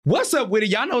What's up with it?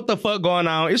 Y'all know what the fuck going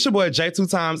on. It's your boy J 2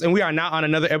 Times, and we are now on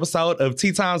another episode of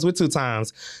Tea Times with 2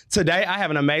 Times. Today, I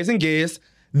have an amazing guest,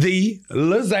 the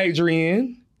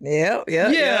Lexedrien. Yeah.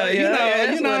 You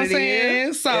know what I'm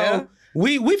saying? So,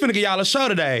 we finna give y'all a show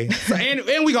today. So,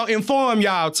 and we gonna inform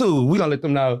y'all, too. We gonna let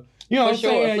them know. You know what I'm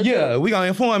saying? Yeah, we gonna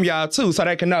inform y'all, too, so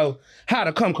they can know how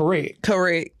to come correct.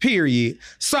 Correct. Period.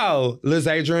 So,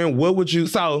 Lexedrien, what would you...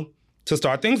 So, to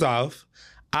start things off,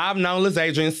 I've known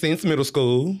Lexedrien since middle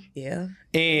school. Yeah.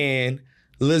 And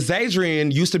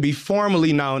Lexedrien used to be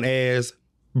formerly known as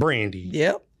Brandy.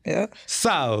 Yep. Yeah.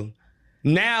 So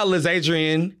now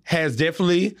Lexedrien has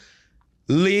definitely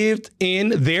lived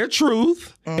in their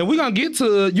truth. And we're going to get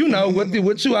to, you know,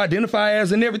 what you identify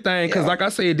as and everything. Because like I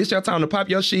said, this your time to pop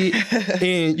your shit.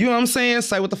 And you know what I'm saying?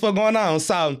 Say what the fuck going on.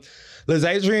 So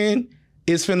Lexedrien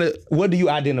is finna, what do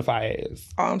you identify as?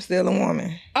 Oh, I'm still a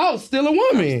woman. Oh, still a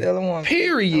woman. I'm still a woman.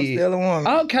 Period. I'm still a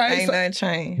woman. Okay. Ain't nothing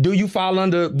changed. Do you fall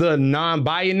under the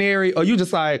non-binary, or you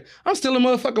just like, I'm still a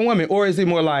motherfucking woman? Or is it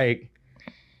more like,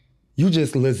 you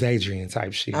just Lexedrien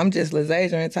type shit? I'm just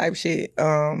Lexedrien type shit.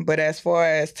 But as far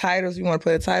as titles, you want to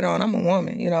put a title on, I'm a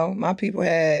woman. You know, my people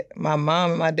had, my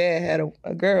mom and my dad had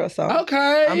a girl, so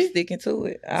okay. I'm sticking to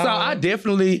it. So I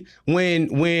definitely,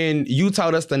 when you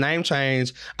told us the name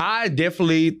change, I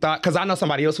definitely thought, because I know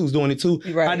somebody else who's doing it too,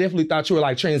 right. I definitely thought you were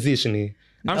like transitioning.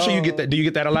 I'm sure you get that. Do you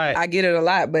get that a lot? I get it a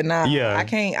lot, but nah, yeah. I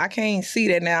can't see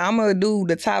that now. I'm gonna do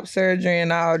the top surgery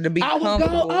and all to be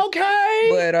comfortable. Go, okay.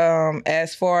 But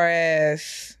as far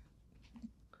as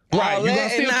right, you gonna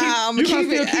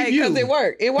still keep you. Because it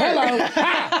worked. It worked. Hello.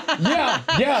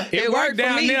 yeah. It worked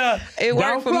down me. there. It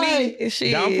worked for me.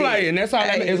 Shit. Don't play, and that's all.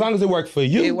 As long as it worked for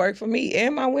you, it worked for me,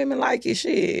 and my women like it.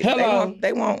 Shit. Hello.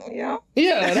 They want, you know.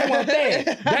 Yeah, they want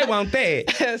that. They want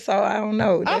that. So I don't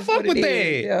know. I fuck with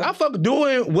that. Yeah. I fuck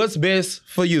doing what's best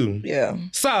for you. Yeah.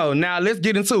 So now let's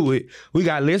get into it. We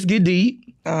got Let's Get Deep.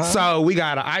 So we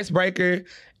got an icebreaker.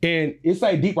 And it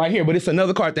say deep right here, but it's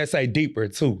another card that say deeper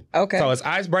too. Okay. So it's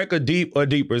icebreaker, deep, or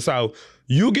deeper. So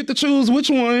you get to choose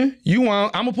which one you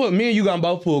want. I'm gonna put me and you gonna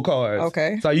both pull cards.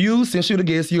 Okay. So you, since you the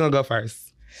guest, you gonna go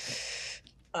first.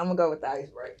 I'm gonna go with the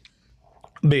icebreaker.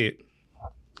 Bet.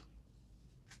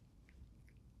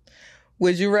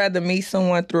 Would you rather meet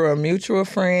someone through a mutual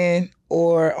friend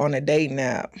or on a dating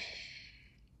app?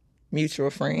 Mutual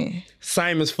friend.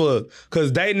 Same as fuck.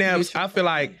 Because dating apps, I feel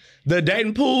like the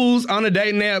dating pools on the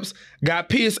dating apps got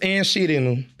piss and shit in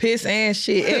them. Piss and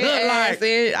shit.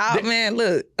 Man,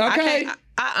 look. Okay.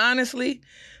 I honestly,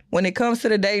 when it comes to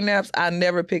the dating apps, I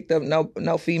never picked up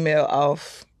no female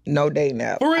off no dating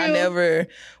app. For real? I never,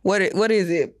 what is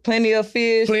it? Plenty of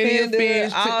fish. All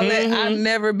that. I've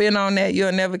never been on that.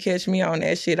 You'll never catch me on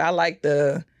that shit. I like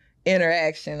the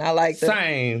interaction. I like the...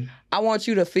 Same. I want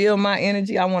you to feel my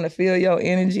energy. I want to feel your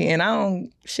energy. And I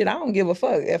don't give a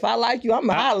fuck. If I like you,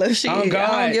 I'ma holler. Shit. I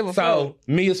don't give a fuck. So,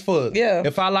 me as fuck. Yeah.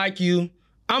 If I like you,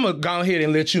 I'ma go ahead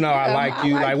and let you know I like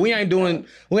you. Like we ain't doing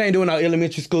no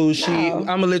elementary school shit.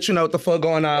 I'ma let you know what the fuck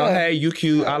going on. Yeah. Hey, you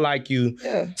cute. I like you.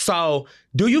 Yeah. So,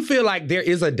 do you feel like there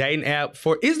is a dating app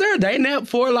is there a dating app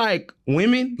for like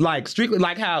women? Like strictly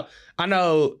like how I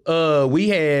know we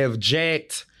have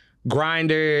Jacked,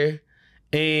 Grindr,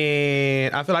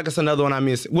 and I feel like it's another one I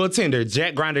missed. Well, Tinder.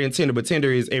 Jack, Grindr, and Tinder, but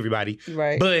Tinder is everybody.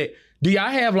 Right. But do y'all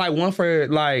have like one for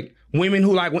like women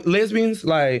who like lesbians?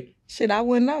 Like shit, I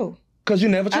wouldn't know. Cause you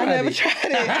never tried it. I never tried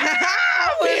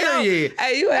it. Period.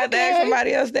 Hey, you have to ask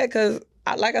somebody else that, cause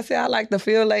like I said, I like to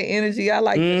feel like energy. I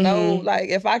like to know, like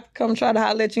if I come try to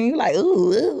holler at you, you like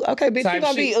ooh, okay, bitch, you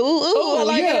gonna be ooh. I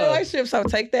like that relationship. So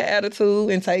take that attitude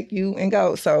and take you and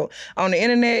go. So on the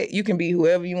internet, you can be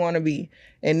whoever you want to be.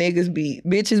 And bitches be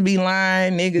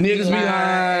lying, niggas be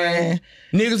lying.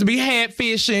 Niggas be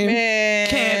hatfishing,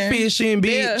 catfishing,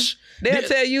 bitch. They'll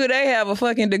tell you they have a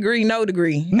fucking degree, no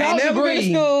degree. No ain't never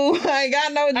degree. been to school, I ain't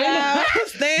got no job.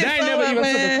 They ain't never even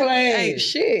took a class. Ain't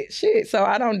shit. So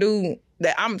I don't do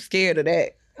that. I'm scared of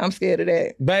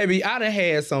that. Baby, I done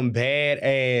had some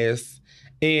badass,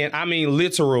 and I mean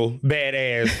literal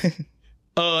badass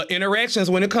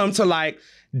interactions when it comes to like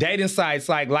dating sites.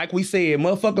 Like we said,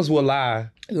 motherfuckers will lie.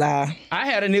 I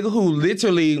had a nigga who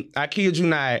literally, I kid you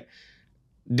not,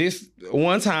 this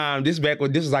one time, this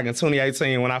was like in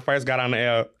 2018 when I first got on the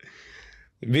app.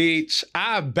 Bitch,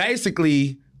 I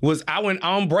went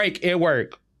on break at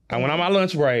work. I went on my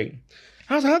lunch break.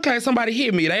 I was like, okay, somebody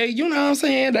hit me. You know what I'm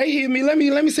saying? They hit me. Let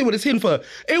me see what it's hitting for.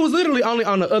 It was literally only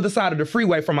on the other side of the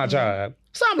freeway from my job.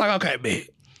 So I'm like, okay, bitch.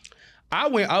 I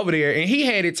went over there and he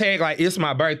had it tagged like, it's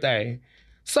my birthday.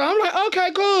 So I'm like,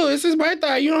 okay, cool. It's his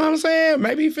birthday. You know what I'm saying?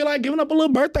 Maybe he feel like giving up a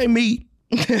little birthday meat.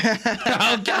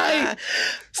 Okay.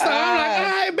 So I'm like, all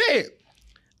right, bet.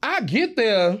 I get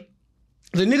there,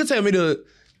 the nigga tell me to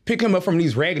pick him up from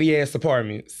these raggedy ass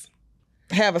apartments.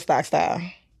 Haverstock style.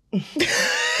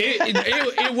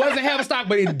 It wasn't Haverstock,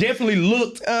 but it definitely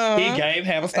looked, it gave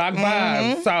Haverstock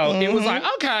vibes. So it was like,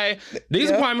 okay, these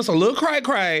apartments are a little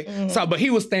cray-cray. So, but he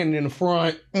was standing in the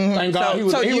front. Thank God. He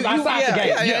was outside the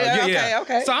gate.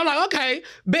 Okay. So I'm like, okay,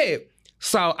 bet.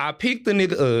 So I picked the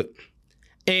nigga up,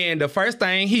 and the first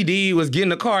thing he did was get in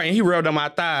the car and he rubbed on my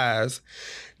thighs.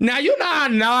 Now, you know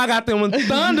I got them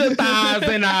thunder thighs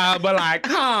and all, but like,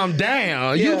 calm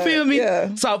down. You feel me?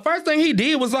 Yeah. So first thing he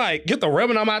did was like, get the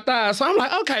rubbing on my thighs. So I'm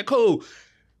like, okay, cool.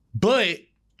 But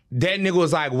that nigga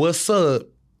was like, what's up?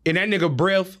 And that nigga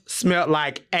breath smelled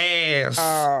like ass.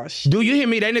 Oh, shit. Do you hear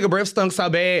me? That nigga breath stunk so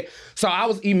bad. So I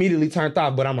was immediately turned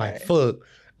off, but I'm like, fuck,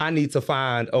 I need to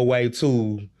find a way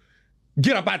to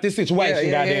get up out this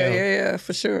situation, goddamn. Yeah,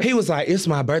 for sure. He was like, it's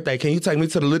my birthday. Can you take me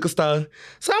to the liquor store?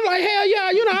 So I'm like, hell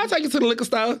yeah, I'll take you to the liquor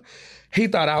store. He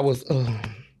thought I was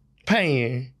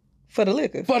paying. For the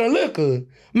liquor. For the liquor.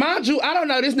 Mind you, I don't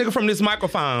know this nigga from this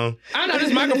microphone. I know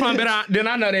this microphone better than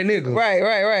I know that nigga.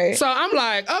 Right. So I'm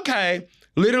like, okay.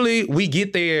 Literally, we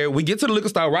get there. We get to the liquor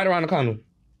store right around the corner.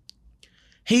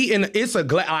 It's a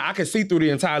glass. I can see through the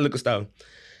entire liquor store.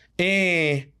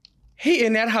 And he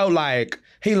in that hoe like,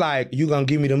 he like, you gonna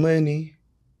give me the money?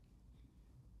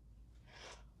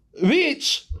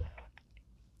 Bitch,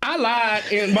 I lied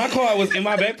and my card was in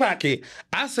my back pocket.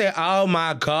 I said, oh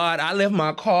my God, I left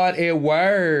my card at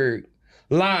work.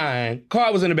 Lying.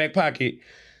 Card was in the back pocket.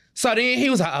 So then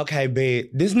he was like, okay, bet.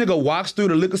 This nigga walks through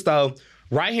the liquor store,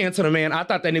 right hand to the man. I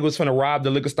thought that nigga was finna rob the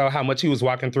liquor store, how much he was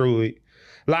walking through it.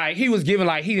 Like, he was giving,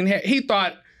 like, he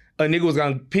thought a nigga was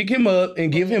gonna pick him up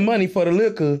and give him money for the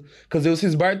liquor because it was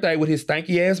his birthday with his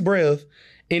stanky ass breath.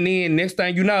 And then next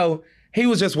thing you know, he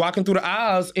was just walking through the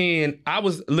aisles and I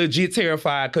was legit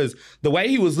terrified because the way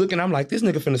he was looking, I'm like, this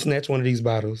nigga finna snatch one of these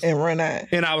bottles. And run out.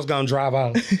 And I was gonna drive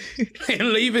off and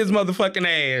leave his motherfucking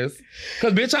ass.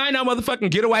 Cause bitch, I ain't no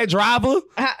motherfucking getaway driver.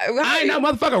 I ain't no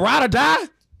motherfucking ride or die.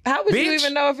 How would you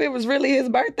even know if it was really his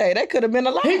birthday? That could have been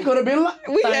a lie. He could have been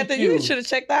lying. You should have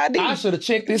checked the ID. I should have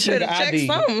checked this nigga ID.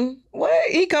 Checked something. What?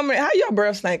 He coming? How your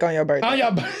breath stank on your birthday? On your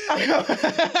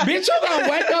bitch, you gonna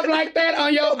wake up like that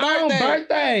on your own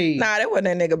birthday? Nah, that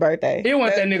wasn't that nigga birthday. It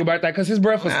wasn't that nigga birthday because his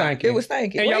breath was stinking. It was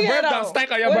stinking. And your breath don't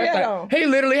stink on your birthday. He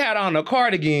literally had on a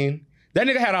cardigan. That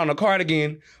nigga had on a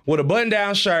cardigan with a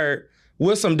button-down shirt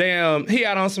with some he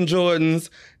had on some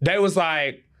Jordans. They was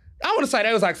like, I want to say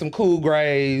that was like some cool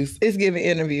grays. It's giving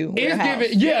interview.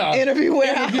 Interview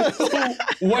warehouse.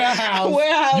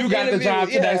 Warehouse. You got the job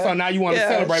today, so now you want to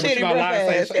celebrate, but you gonna lie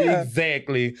to say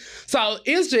exactly. So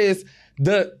it's just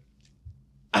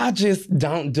I just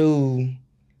don't do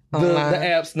the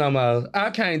apps no more.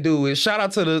 I can't do it. Shout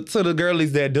out to the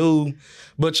girlies that do,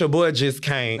 but your boy just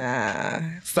can't.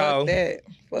 Nah. Fuck that.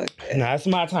 Nah, it's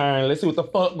my turn. Let's see what the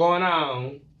fuck going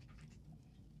on.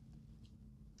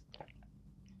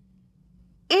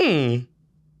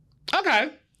 Okay.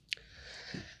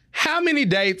 How many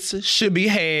dates should be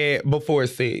had before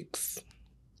sex?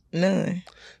 None.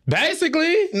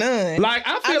 Basically, none. Like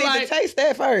I need to taste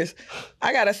that first.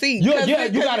 I gotta see. You gotta see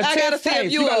if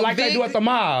you like they do at the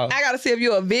mall. I gotta see if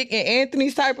you a Vic and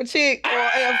Anthony's type of chick, or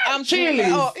if I'm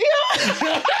Chili's.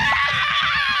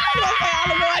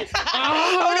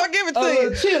 I'm gonna give it to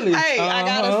you. Chili's. Hey, I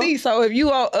gotta see. So if you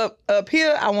are up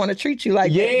here, I want to treat you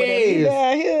like that. But if you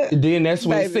down here, then that's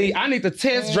when see. I need to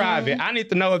test drive it. I need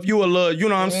to know if you a little, you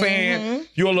know what I'm saying?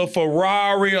 You a little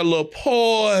Ferrari, a little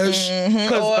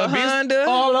Porsche, or a Honda.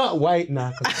 All up. Wait,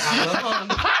 nah.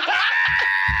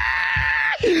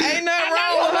 Ain't nothing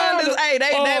wrong with Hondas. Hey,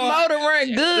 that motor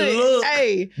run good. Look,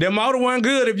 hey, that motor run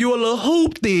good. If you a little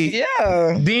hoopty,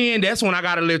 yeah, then that's when I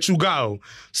gotta let you go.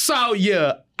 So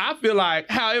yeah, I feel like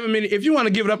however many, if you want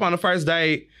to give it up on the first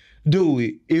date, do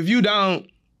it. If you don't,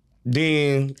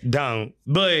 then don't.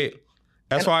 But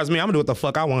as far as me, I'm gonna do what the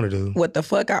fuck I want to do. What the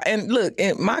fuck and look,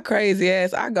 my crazy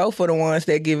ass, I go for the ones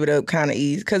that give it up kind of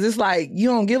easy. Cause it's like, you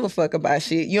don't give a fuck about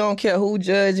shit. You don't care who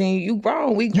judging you. You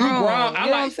grown, we grown. You grown.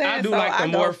 I do like the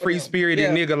more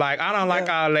free-spirited nigga. Like, I don't like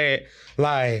all that,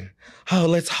 like, oh,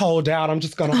 let's hold out. I'm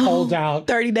just gonna hold out.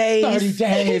 30 days. 30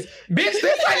 days. Bitch,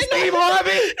 this ain't Steve Harvey.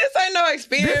 This ain't no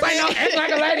experience. This ain't no act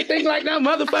like a lady, think like that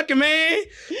motherfucking man.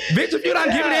 Bitch, if you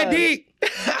don't give me that dick.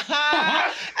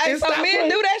 Hey, so men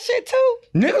do that shit too?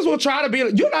 Niggas will try to be,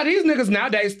 you know, these niggas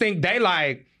nowadays think they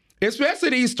like, especially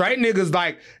these straight niggas,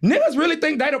 like, niggas really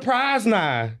think they the prize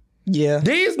now. Yeah.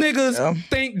 These niggas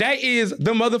think that is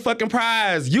the motherfucking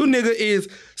prize. You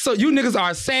niggas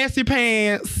are sassy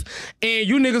pants, and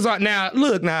you niggas are, now,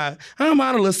 look, I don't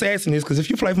mind a little sassiness, because if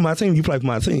you play for my team, you play for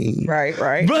my team. Right.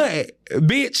 But,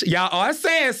 bitch, y'all are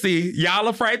sassy. Y'all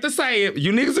afraid to say it.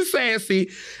 You niggas are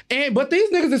sassy. But these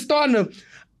niggas is starting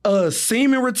to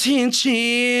semen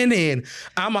retention, and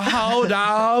I'ma hold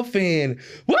off, and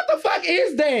what the fuck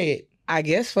is that? I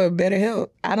guess for better health.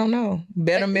 I don't know.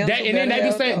 Better mental And then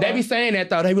they be saying that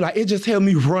though. They be like, it just helped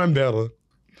me run better.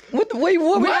 What we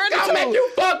gonna make you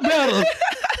fuck better?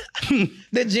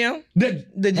 The gym. The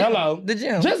gym. Hello. The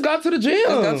gym. Just go to the gym.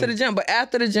 Just go to the gym. But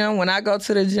after the gym, when I go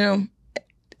to the gym,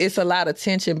 it's a lot of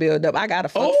tension build up. I gotta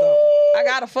fuck something. I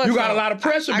gotta fuck You got a lot of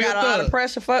pressure built up. I got a lot of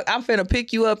pressure. I'm finna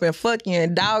pick you up and fuck you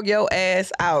and dog your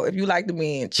ass out. If you like to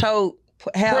be in choke.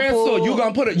 Pretzel, you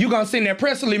gonna send that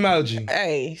pretzel emoji.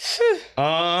 Hey.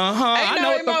 I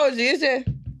know emoji. It's just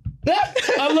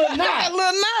a little knot. A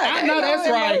little knot. I know that's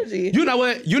right. Emoji. You know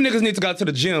what? You niggas need to go to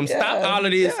the gym. Yeah, Stop all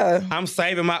of this. Yeah. I'm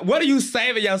saving what are you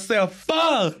saving yourself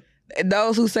for?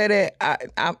 Those who say that,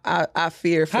 I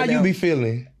fear for How them. you be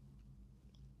feeling?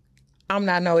 I'm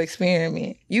not no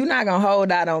experiment. You not gonna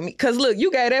hold out on me. Cause look,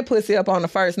 you gave that pussy up on the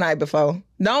first night before.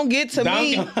 Don't get to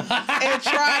me and try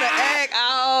to act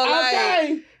all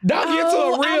like, don't get to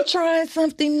a real. I'm trying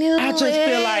something new. I just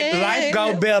feel like life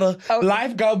go better. Okay.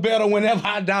 Life go better whenever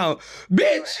I don't.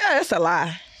 Bitch. Yeah, that's a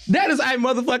lie. That is a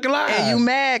motherfucking lie. And you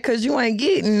mad cause you ain't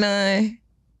getting none.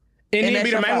 And then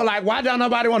be the man like, why don't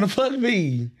nobody want to fuck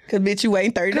me? Cause bitch, you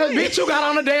ain't 30. Cause bitch, you got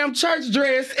on a damn church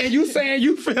dress and you saying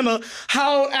you finna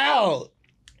hold out.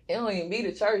 It don't even be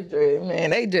the church dress, man.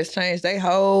 They just changed their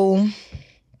whole.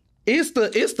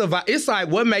 It's like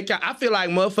what make y'all. I feel like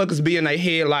motherfuckers be in their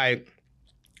head like,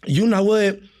 you know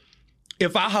what?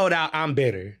 If I hold out, I'm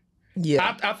better.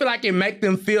 Yeah. I feel like it make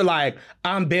them feel like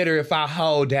I'm better if I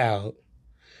hold out.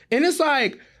 And it's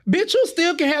like, bitch, you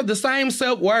still can have the same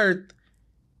self-worth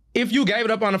if you gave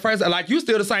it up on the first day. Like, you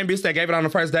still the same bitch that gave it on the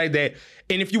first day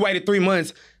and if you waited 3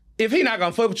 months, if he not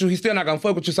gonna fuck with you, he's still not gonna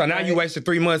fuck with you. So now you wasted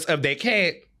 3 months of that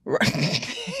cat. Right.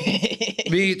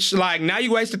 Bitch, like, now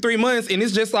you wasted 3 months and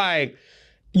it's just like,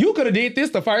 you could have did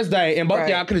this the first day and both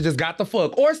y'all could have just got the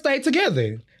fuck or stayed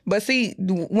together. But see,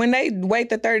 when they wait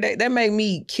the third day, that made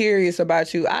me curious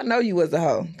about you. I know you was a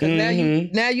hoe. Cause now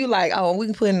you like, oh, we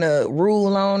can put a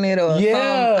rule on it or something.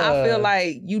 I feel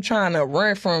like you trying to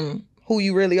run from who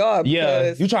you really are.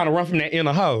 Yeah, you trying to run from that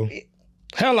inner hoe.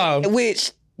 Hello.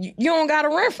 Which you don't gotta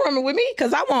run from it with me,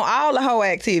 cause I want all the hoe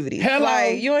activities. Hello.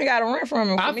 Like, you ain't gotta run from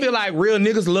it with me. I feel like real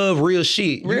niggas love real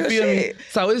shit. You feel me?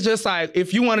 So it's just like,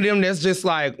 if you one of them that's just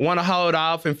like want to hold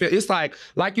off and feel, it's like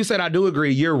you said, I do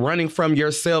agree, you're running from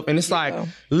yourself. And it's like,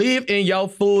 live in your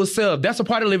full self. That's a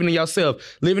part of living in yourself.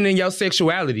 Living in your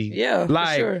sexuality. Yeah,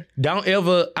 like, for sure. Don't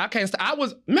ever,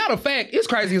 matter of fact, it's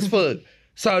crazy as fuck.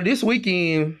 So this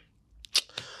weekend,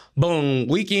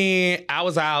 I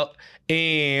was out.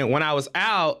 And when I was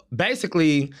out,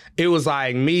 basically, it was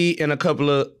like me and a couple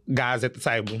of guys at the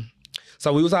table.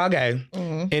 So we was all gay.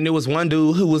 Mm-hmm. And there was one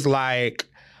dude who was like,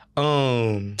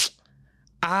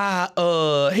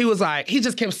 he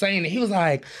just kept saying it. He was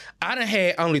like, I done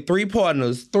had only 3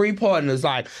 partners.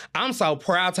 Like, I'm so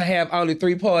proud to have only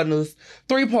 3 partners.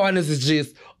 3 partners is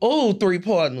just, 3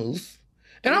 partners.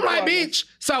 And I'm like, bitch,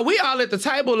 so we all at the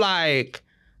table like,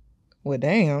 well,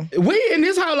 damn. We in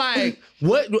this hoe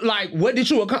what did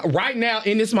you accomplish right now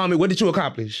in this moment? What did you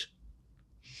accomplish?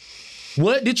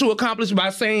 What did you accomplish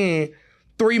by saying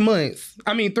 3 months?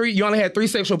 I mean, you only had 3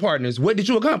 sexual partners. What did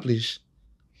you accomplish?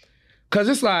 Cause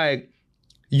it's like,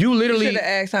 you literally should have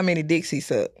asked how many dicks he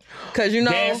sucked. Cause you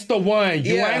know that's the one.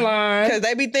 You ain't lying. Cause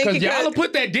they be thinking, cause y'all will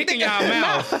put that dick in y'all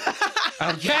mouth.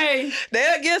 Okay.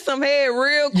 They'll get some head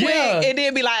real quick and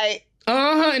then be like,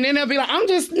 and then they'll be like, I only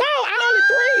 3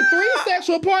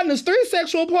 sexual partners. 3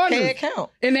 sexual partners. Can it count?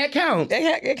 And that count.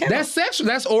 It count. That's sexual.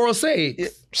 That's oral sex.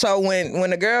 So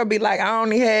when a girl be like, I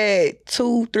only had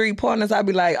 2-3 partners, I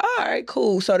be like, all right,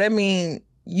 cool. So that means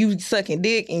you sucking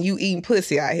dick and you eating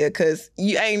pussy out here, cause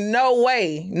you ain't no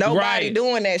way nobody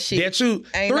doing that shit. That you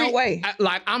ain't no way.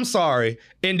 I'm sorry,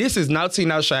 and this is no tea,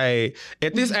 no shade.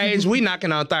 At this age, we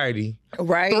knocking on 30.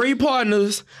 Right. 3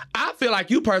 partners. I feel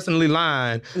like you personally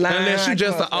lying unless you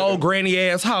just an old granny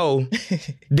ass hoe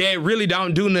that really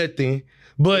don't do nothing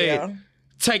but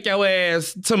take your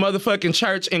ass to motherfucking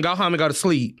church and go home and go to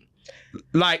sleep.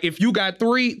 Like, if you got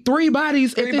three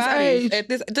bodies at this age.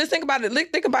 Just think about it.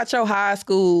 Think about your high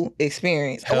school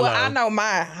experience. Hello. Well, I know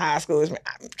my high school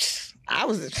experience. I've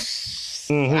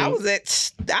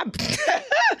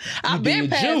been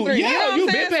past 3. Yeah, you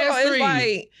been past 3. It's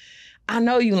like, I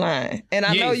know you lying, and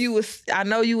I know you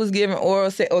was giving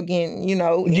oral sex or getting,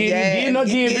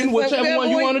 getting whichever one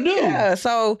you want to do. Yeah,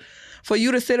 so for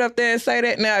you to sit up there and say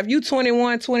that, now if you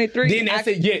 21, 23, then that's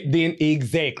it. Yeah, then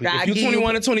exactly. If you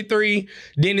 21 and 23,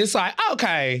 then it's like,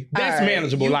 okay, that's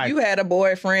manageable. You had a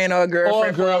boyfriend or a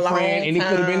girlfriend, and it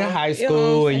could have been in high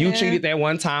school, and you cheated that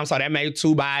one time, so that made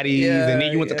 2 bodies, and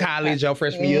then you went to college your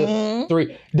freshman year,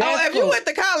 3. If you went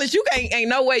to college, you ain't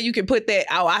no way you can put that.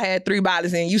 Oh, I had 3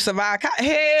 bodies and you survived.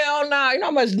 Hell no! You know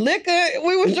how much liquor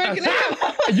we was drinking?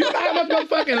 You know how much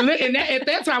motherfucking liquor? And at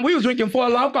that time, we was drinking 4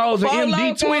 Locos and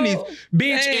MD 20s.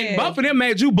 Bitch, and both of them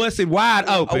made you busted wide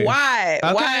open. Wide.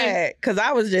 Because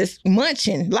I was just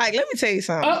munching. Like, let me tell you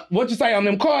something. What you say on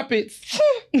them carpets?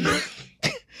 It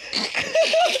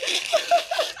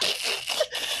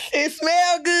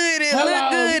smelled good. It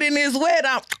looked good and it's wet.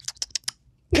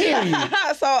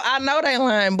 So I know they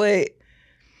lying, but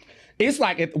it's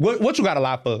like, what you got to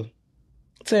lie for?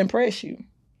 To impress you.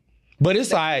 But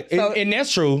it's like, and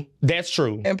that's true. That's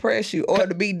true. Impress you, or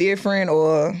to be different,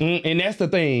 or... And that's the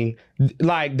thing.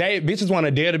 Like, bitches want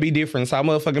to dare to be different, so I'm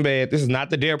motherfucking bad. This is not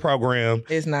the dare program.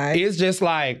 It's not. It's just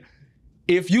like,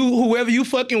 whoever you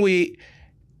fucking with,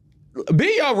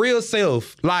 be your real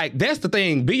self. Like, that's the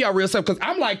thing. Be your real self, because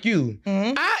I'm like you.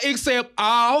 Mm-hmm. I accept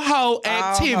all hoe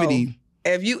activity.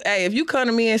 If you come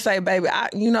to me and say, baby,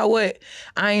 you know what?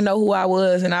 I ain't know who I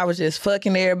was and I was just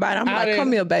fucking everybody. I'm like,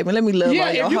 come here, baby. Let me love on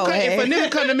your whole head. If a nigga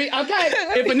come to me,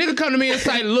 if a nigga come to me and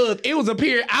say, look, it was a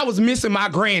period I was missing my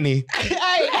granny. Because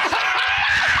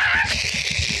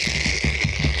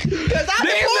I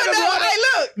didn't want to.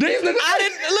 Hey, look. I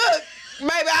didn't look.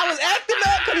 Baby, I was acting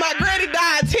up because my granny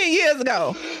died 10 years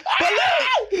ago. But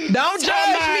look, don't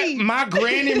judge me. My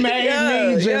granny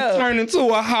made me just turn into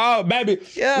a hoe. Baby,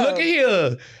 look at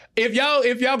here. If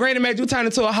your granny made you turn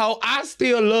into a hoe, I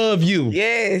still love you.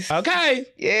 Yes. Okay?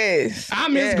 Yes. I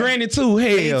miss Granny too,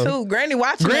 hell. Me too. Granny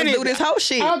watching us do this whole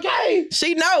shit. Okay.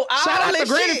 She know all Shout out to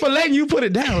Granny for letting you put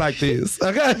it down like this.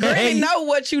 Okay? Granny know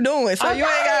what you doing, so you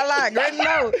ain't gotta lie. Granny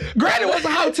know. Granny was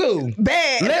a hoe too.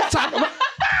 Bad. Let's talk about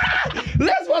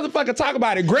Let's motherfucking talk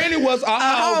about it. Granny was a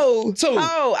hoe too.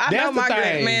 Oh, I know my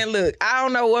granny. Man, look, I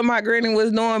don't know what my granny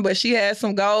was doing, but she had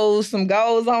some goals on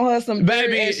her, some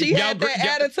baby, and she had that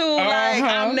attitude like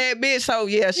I'm that bitch. So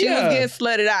yeah, she was getting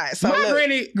slutted out. So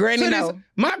my granny know.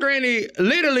 My granny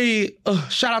literally,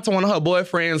 shout out to one of her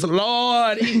boyfriends.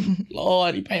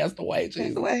 Lord, he passed away.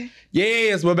 Passed away.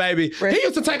 Yes, but baby, he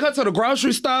used to take her to the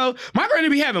grocery store. My granny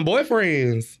be having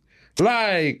boyfriends.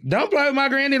 Like, don't play with my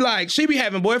granny. Like, she be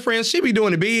having boyfriends. She be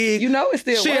doing it big. You know it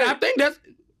still work. I think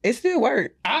it still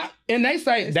work. And they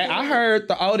say that I heard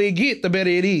the older it get, the better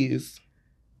it is.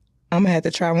 I'm gonna have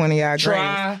to try one of y'all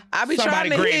grannies. I be trying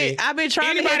to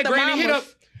hit the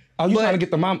mamas. Oh, you trying to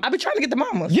get the mama? I be trying to get the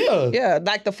mamas. Yeah. Yeah,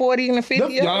 like the 40 and the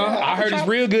 50. I heard it's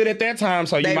real good at that time,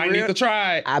 so you might need to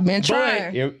try it. I've been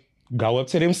trying. Go up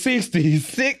to them 60s.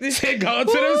 60s. Go up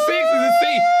to them 60s and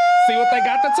see what they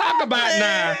got to talk about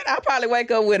now. I probably wake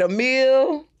up with a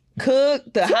meal,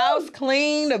 cook, the house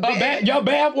clean, the bed. Your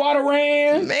bath water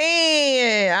ran.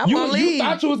 Man, I'm gonna leave. You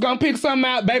thought you was gonna pick something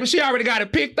out, baby. She already got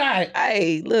it picked out.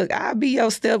 Hey, look, I'll be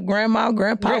your step grandma,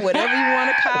 grandpa, whatever you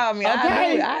want to call me.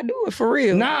 Okay. I do it for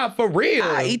real. Nah, for real.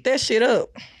 I eat that shit up.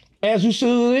 As you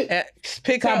should.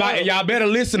 Pick her up. Y'all better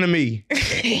listen to me. I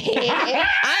ain't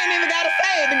even gotta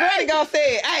say it. The granny gonna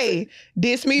say it. Hey,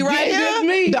 this me right here. This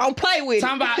me. Don't play with it.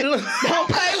 Don't play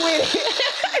with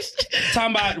it.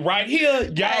 Talking about right here,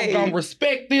 y'all gonna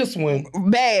respect this one.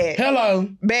 Bad. Hello.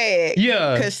 Bad.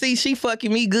 Yeah. Cause see, she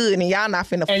fucking me good, and y'all not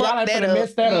finna fuck that up.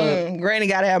 Mess that up. Granny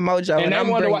gotta have mojo.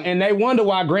 And they wonder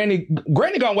why Granny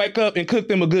gonna wake up and cook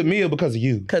them a good meal because of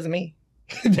you. Because of me.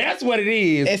 That's what it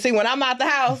is. And see, when I'm out the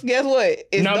house, guess what?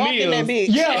 It's no dark meals. In that bitch.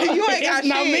 Yeah, you ain't got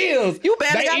no shit. meals. You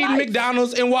better they eating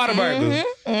McDonald's and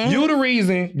Whataburger. You the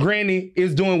reason Granny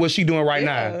is doing what she doing right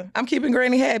now. I'm keeping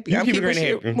Granny happy. I'm keeping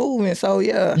shit moving. So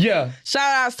yeah. Yeah. Shout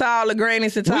outs to all the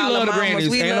grannies and to all the mamas.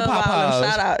 We love all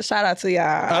them. Shout out to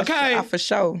y'all. Okay. For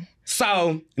sure.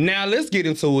 So now let's get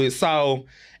into it. So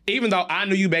even though I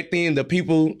knew you back then, the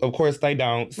people, of course, they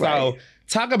don't. So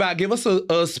give us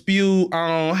a spew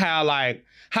on how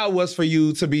it was for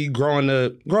you to be growing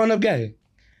up gay.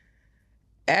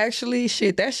 Actually,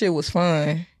 that shit was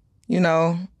fun. You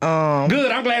know.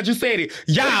 Good, I'm glad you said it.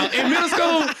 Y'all, in middle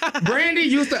school, Brandy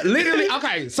used to literally,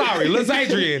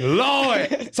 Lexedrien,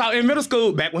 Lord. So in middle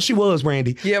school, back when she was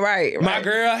Brandy. Yeah, right. My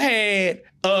girl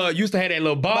used to have that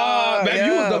little bob. Yeah.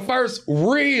 You was the first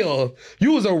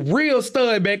you was a real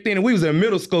stud back then, and we was in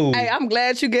middle school. Hey, I'm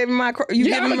glad you gave me my props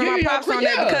on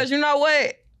that, because you know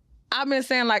what? I've been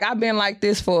saying, I've been like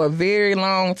this for a very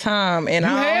long time, and I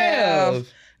don't have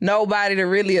nobody to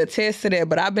really attest to that,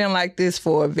 but I've been like this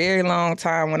for a very long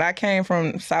time. When I came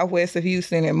from southwest of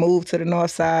Houston and moved to the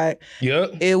north side,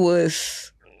 I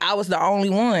was the only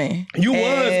one. You was.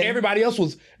 Everybody else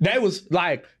was. They was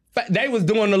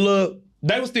doing the little.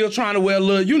 They was still trying to wear a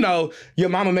little, you know, your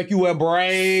mama make you wear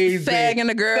braids. Sagging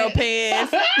the girl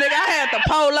pants. Nigga, I had the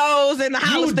polos in the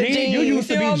house, the jeans. You used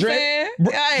to be dressed.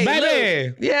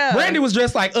 Baby. Yeah. Brandy was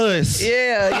dressed like us.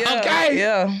 Yeah. Okay?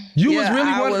 Yeah. You was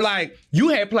really one, like, you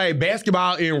had played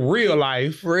basketball in real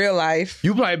life.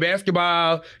 You played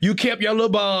basketball. You kept your little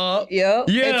bob. Yep.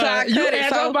 Yeah. You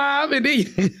had your bob. And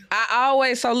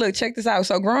then so look, check this out.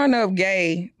 So growing up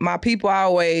gay, my people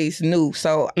always knew.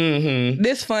 So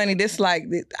this funny,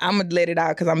 I'm going to let it out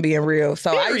because I'm being real.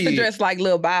 So I used to dress like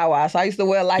Lil Bow Wow. So I used to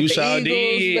wear like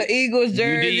the Eagles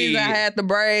jerseys. I had the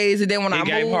braids. And then when I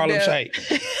moved Harlem Shake.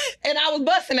 And I was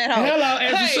busting at home. Hello,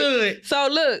 as you should. So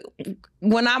look,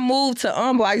 when I moved to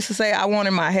Humble, I used to say I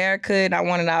wanted my hair cut, I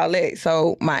wanted all that.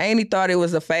 So my auntie thought it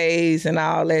was a phase and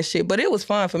all that shit. But it was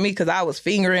fun for me because I was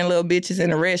fingering little bitches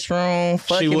in the restroom,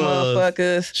 fucking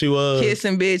motherfuckers. She was.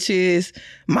 Kissing bitches.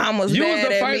 Mamas you mad was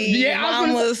the at first, me. Yeah,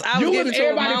 mamas, I was getting to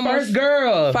everybody's first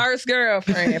girl. First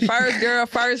girlfriend.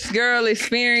 First girl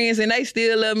experience. And they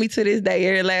still love me to this day,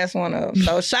 every last one of them.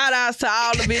 So shout outs to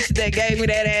all the bitches that gave me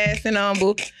that ass in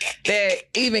Humble, that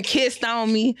even kissed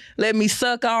on me, let me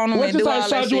suck on them and do all that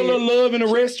shit. Showed you a little love in the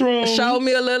restroom. Showed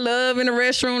me a little love in the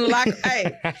restroom.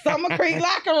 Hey, Summer Creek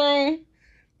locker room.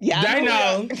 Yeah, they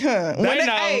know.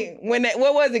 When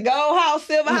what was it? Gold House,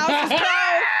 Silver House was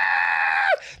closed.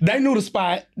 They knew the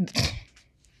spot.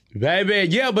 Baby,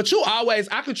 yeah, but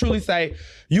I could truly say,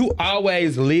 you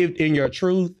always lived in your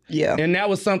truth. Yeah. And that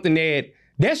was something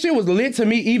that shit was lit to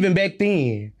me even back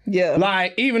then. Yeah.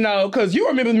 Like, even though, because you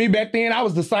remember me back then, I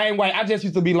was the same way. I just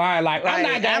used to be lying like,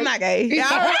 right. I'm not gay. Yeah,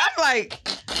 I'm like,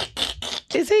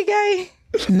 is he gay?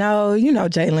 No, you know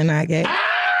Jalen not gay.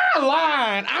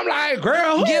 Lying. I'm like,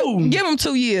 girl, who? Give him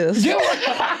 2 years. Give him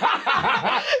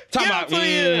 2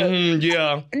 years.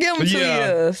 Yeah. Give him 2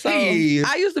 years. So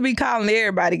I used to be calling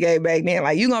everybody gay back then.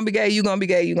 Like, you gonna be gay, you gonna be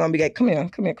gay, you gonna be gay. Come here.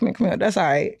 That's all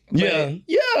right. Yeah.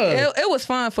 It was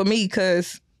fun for me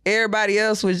because everybody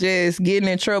else was just getting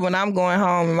in trouble and I'm going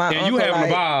home and my uncle you having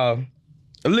a ball.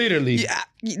 Literally. Yeah,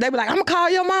 they be like, I'm gonna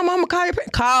call your mama, I'm gonna call your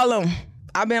parents. Call them.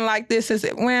 I've been like this since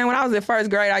when I was in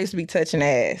first grade, I used to be touching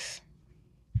ass.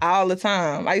 All the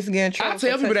time. I used to get in trouble. I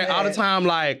tell people that all the time.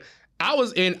 Like, I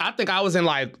think I was in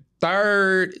like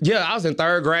third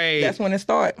grade. That's when it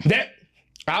started.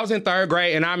 I was in third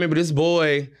grade and I remember this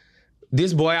boy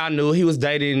I knew, he was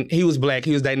black,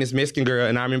 he was dating this Mexican girl,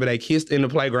 and I remember they kissed on the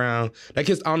playground.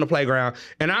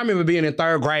 And I remember being in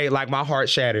third grade, like my heart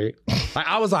shattered. Like,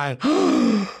 I was like,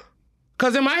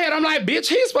 because in my head, I'm like, bitch,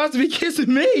 he's supposed to be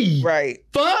kissing me. Right.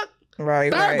 Fuck.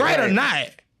 Right. Third grade or not.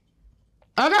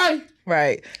 Okay.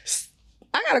 Right.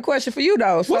 I got a question for you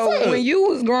though. So when you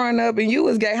was growing up and you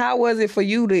was gay, how was it for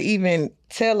you to even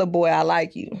tell a boy I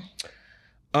like you?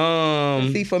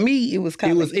 See, for me, it was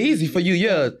kind of... It was easy for you,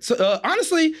 yeah. So,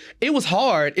 honestly, it was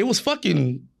hard. It was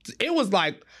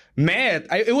like mad.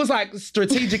 It was like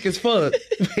strategic as fuck,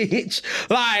 bitch.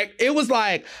 Like, it was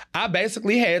like, I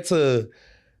basically had to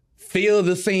feel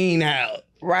the scene out.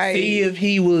 Right. See if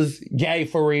he was gay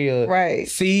for real. Right.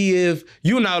 See if,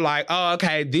 like, oh,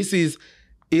 okay, is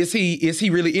he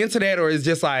really into that, or is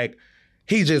just like,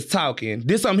 he just talking?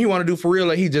 This something he want to do for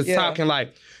real, or he just talking?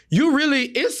 Like, you really,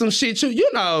 it's some shit,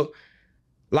 you know,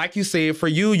 like you said, for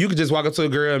you could just walk up to a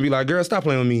girl and be like, girl, stop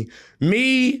playing with me.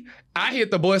 Me, I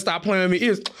hit the boy, stop playing with me.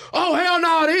 It's, oh, hell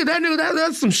no, that nigga,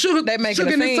 that's some sugar, they make sugar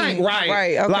it in the tank.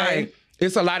 Right, okay. Like,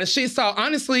 it's a lot of shit. So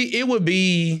honestly, it would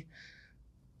be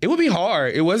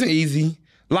hard. It wasn't easy.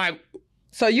 Like,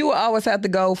 so you would always have to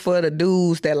go for the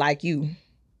dudes that like you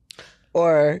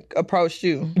or approached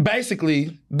you.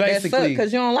 Basically. That suck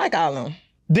because you don't like all of them.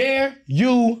 There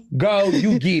you go.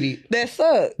 You get it. That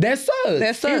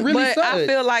sucks. It really but sucks. I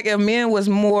feel like if men was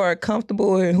more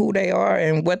comfortable in who they are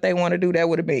and what they want to do, that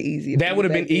would have been easier. That would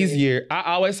have been easier. I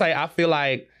always say, I feel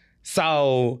like,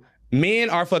 so men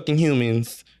are fucking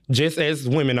humans, just as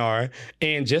women are.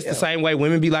 And just the same way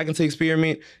women be liking to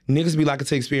experiment, niggas be liking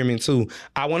to experiment too.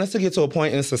 I want us to get to a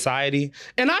point in society,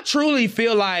 and I truly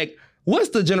feel like, what's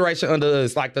the generation under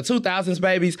us? Like the 2000s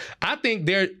babies? I think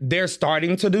they're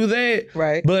starting to do that.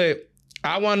 Right. But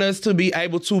I want us to be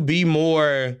able to be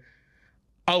more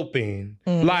open.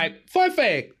 Mm-hmm. Like, fun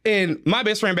fact, and my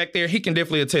best friend back there, he can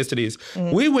definitely attest to this.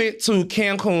 Mm-hmm. We went to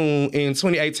Cancun in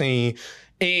 2018,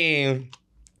 and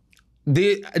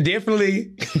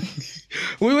definitely,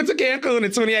 we went to Cancun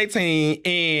in 2018,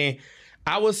 and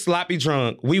I was sloppy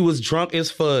drunk. We was drunk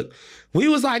as fuck. we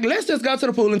was like, let's just go to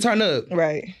the pool and turn up.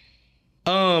 Right.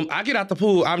 I get out the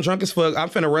pool. I'm drunk as fuck. I'm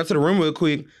finna run to the room real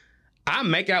quick. I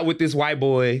make out with this white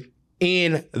boy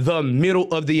in the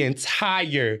middle of the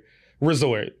entire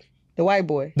resort. The white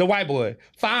boy. The white boy.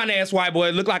 Fine-ass white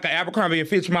boy. Look like an Abercrombie &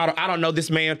 Fitch model. I don't know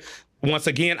this man. Once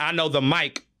again, I know the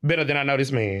mic better than I know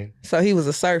this man. So he was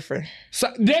a surfer.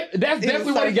 So that's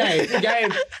definitely what he gave. He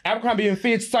gave Abercrombie &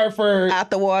 Fitch surfer. Out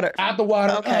the water.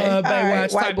 Okay.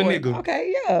 Baywatch type of nigga.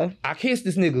 Okay, yeah. I kissed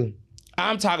this nigga.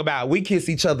 I'm talking about we kiss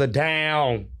each other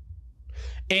down.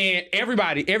 And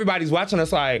everybody's watching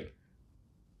us like,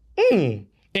 And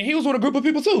he was with a group of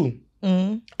people too.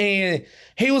 Mm-hmm. And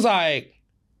he was like,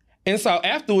 and so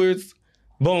afterwards,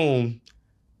 boom,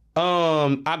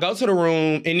 I go to the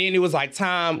room, and then it was like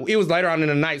time. It was later on in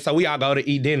the night, so we all go to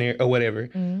eat dinner or whatever.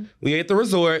 Mm-hmm. We at the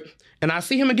resort, and I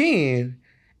see him again.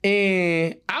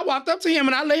 And I walked up to him,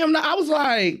 and I let him know. I was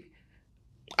like,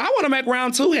 I want to make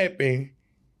round 2 happen.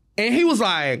 And he was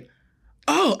like,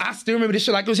 oh, I still remember this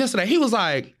shit like it was yesterday. He was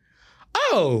like,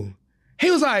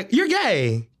 you're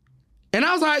gay. And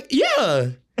I was like, yeah.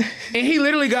 And he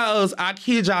literally goes, I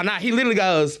kid y'all not. He literally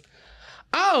goes,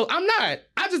 oh, I'm not.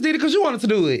 I just did it because you wanted to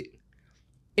do it.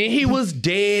 And he was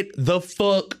dead the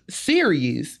fuck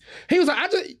serious. He was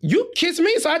like, you kissed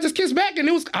me, so I just kissed back, and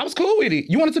I was cool with it.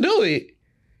 You wanted to do it.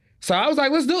 So I was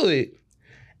like, let's do it.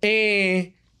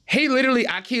 And he literally,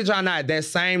 I kid y'all not, that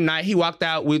same night, he walked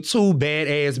out with 2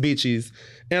 badass bitches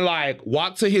and like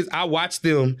walked to I watched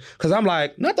them, because I'm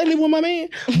like, not that live with my man,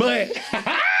 but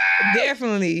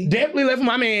Definitely left with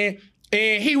my man.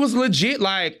 And he was legit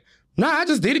like, nah, I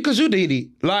just did it because you did it.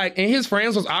 Like, and his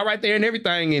friends was all right there and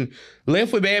everything, and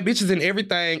left with bad bitches and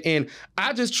everything. And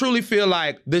I just truly feel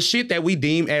like the shit that we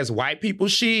deem as white people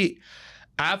shit,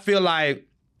 I feel like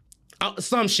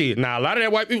some shit. Now, a lot of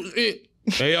that white people shit,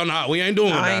 hell no, we ain't doing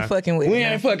it. I ain't fucking with it. We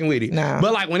ain't fucking with it. Nah.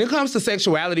 But like when it comes to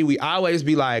sexuality, we always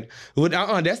be like, well,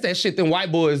 that's that shit them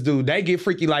white boys do. They get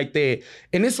freaky like that.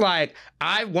 And it's like,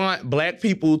 I want black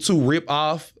people to rip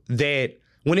off that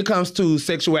when it comes to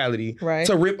sexuality, right,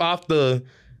 to rip off the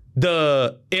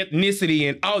ethnicity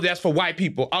and, oh, that's for white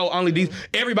people. Oh, only these,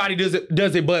 everybody does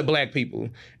it but black people.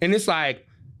 And it's like,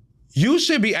 you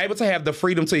should be able to have the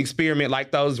freedom to experiment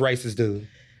like those races do.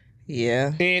 Yeah.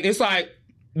 And it's like,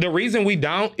 the reason we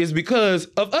don't is because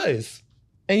of us.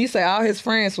 And you say all his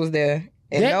friends was there.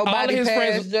 And nobody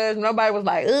passed judge. Nobody was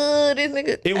like, this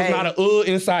nigga. It was not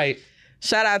in sight.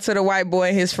 Shout out to the white boy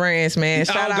and his friends, man.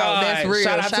 Shout out, that's real.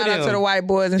 Shout out to the white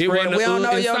boys and friends. We don't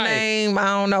know your name. I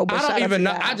don't know. But I don't even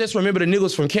know. I just remember the nigga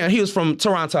was from Canada. He was from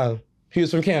Toronto. He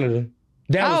was from Canada.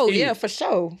 Yeah, for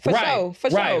sure. For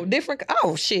sure. Different.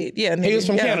 Oh, shit. Yeah, nigga. He was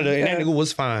from Canada, and that nigga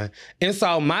was fine. And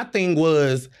so my thing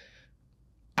was,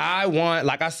 I want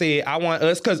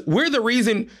us, because we're the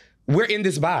reason we're in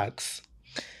this box.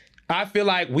 I feel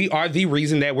like we are the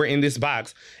reason that we're in this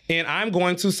box. And I'm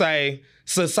going to say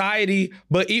society,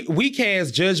 but we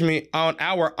cast judgment on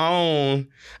our own.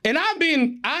 And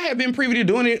I have been privy to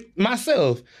doing it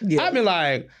myself. Yeah. I've been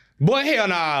like, boy, hell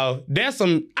no.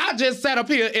 I just sat up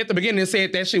here at the beginning and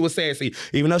said that shit was sassy.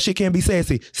 Even though shit can be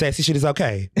sassy. Sassy shit is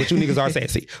okay. But you niggas are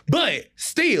sassy. But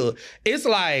still, it's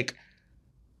like,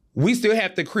 we still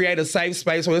have to create a safe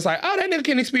space where it's like, oh, that nigga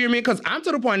can experiment. Because I'm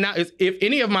to the point now, if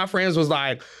any of my friends was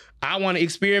like, I want to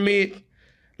experiment,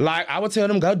 like, I would tell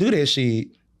them, go do that shit.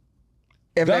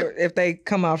 If they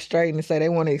come off straight and say they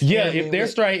want to experiment. Yeah, if they're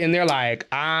straight and they're like,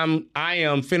 I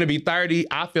am finna be 30,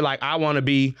 I feel like I want to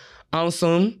be on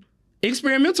some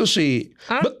experimental shit.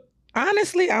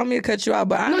 Honestly, I don't mean to cut you out,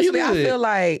 but honestly, I feel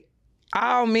like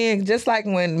all men, just like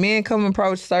when men come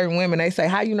approach certain women, they say,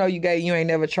 how you know you gay? You ain't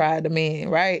never tried the man,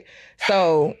 right?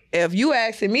 So if you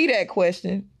asking me that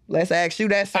question, let's ask you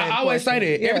that same question. I always say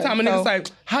that. Every time a nigga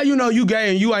say, how you know you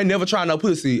gay and you ain't never tried no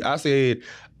pussy? I said,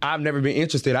 I've never been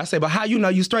interested. I said, but how you know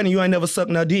you straight and you ain't never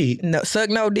sucked no dick? No, suck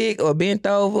no dick or bent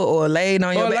over or laid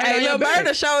on your back. Hey, Lil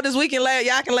Murda showed us y'all can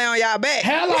lay on y'all back.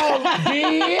 Hello, bitch.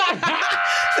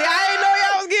 See, I ain't know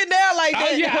y'all was getting down like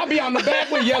that. Yeah, I'll be on the back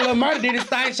with Lil Murda did his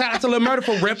thing. Shout out to Lil Murda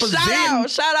for representing.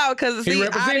 Shout out, because see,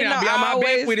 I be on my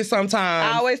back with it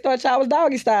sometimes. I always thought y'all was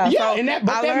doggy style. Yeah, so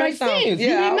that makes sense. Yeah, you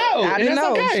didn't know. I didn't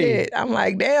know. Okay. Shit. I'm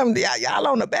like, damn, y'all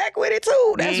on the back with it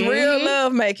too. That's real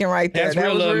love making right there. That's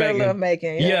real love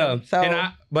making. Yeah. So,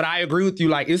 but I agree with you.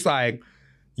 Like, it's like,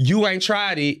 you ain't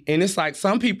tried it. And it's like,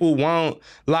 some people won't,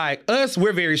 like us,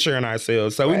 we're very sure in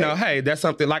ourselves. So we know, hey, that's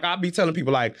something, like I'll be telling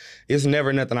people like, it's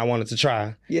never nothing I wanted to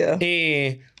try. Yeah.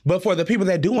 But for the people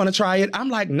that do want to try it, I'm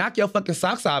like, knock your fucking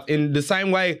socks off. In the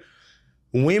same way,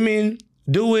 women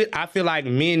do it, I feel like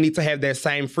men need to have that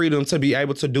same freedom to be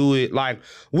able to do it. Like,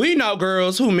 we know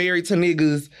girls who married to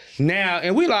niggas now,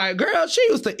 and we like, girl, she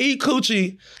used to eat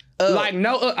coochie like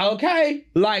no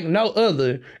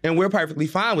other, and we're perfectly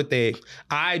fine with that.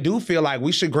 I do feel like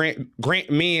we should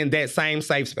grant men that same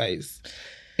safe space.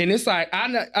 And it's like, I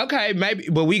know, okay, maybe,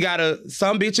 but we gotta,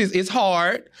 some bitches, it's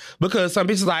hard because some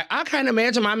bitches like, I can't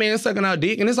imagine my man sucking our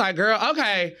dick. And it's like, girl,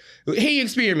 okay, he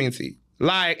experimented.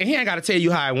 Like, and he ain't gotta tell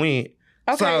you how it went.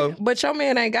 Okay, so, but your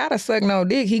man ain't gotta suck no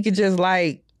dick. He could just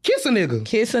like kiss a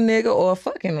nigga or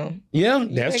fucking him. Yeah,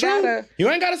 that's true. You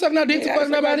ain't gotta suck no dick to fuck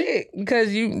nobody. Because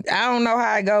I don't know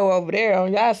how I go over there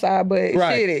on y'all side, but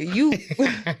shit, you.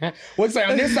 What's say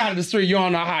on this side of the street? You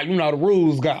don't know how. You know the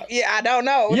rules go. Yeah, I don't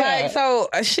know. Yeah. Like so,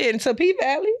 shit to P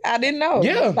Valley, I didn't know.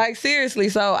 Yeah, like seriously.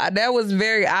 So that was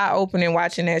very eye opening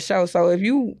watching that show. So if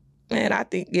you. Man, I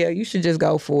think, you should just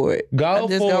go for it. Go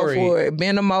for it.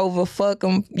 Bend them over, fuck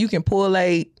them. You can pull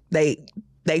they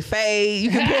fade. You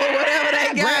can pull whatever they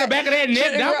got. Grab the back of that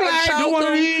neck. Do one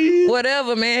of these.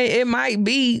 Whatever, man. It might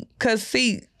be. Because,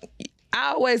 see,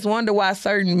 I always wonder why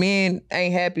certain men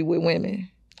ain't happy with women.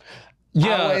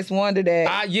 Yeah. I always wonder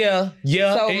that. Yeah.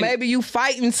 So and maybe you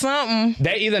fighting something.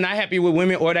 They either not happy with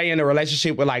women or they in a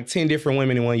relationship with like 10 different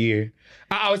women in 1 year.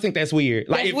 I always think that's weird.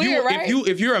 Like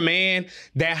if you're a man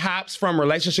that hops from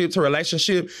relationship to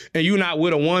relationship and you're not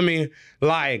with a woman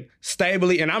like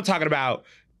stably, and I'm talking about,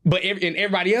 but in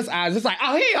everybody else's eyes, it's like,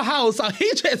 oh, he a hoe, so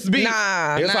he just be.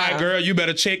 It's like, girl, you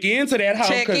better check into that hoe.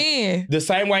 Check in. The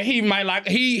same way he might like,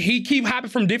 he keep hopping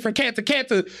from different cat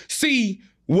to see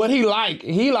what he like.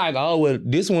 He like, oh, well,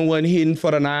 this one wasn't hitting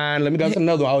for the 9. Let me go to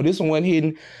another one. Oh, this one wasn't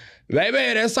hitting. Baby,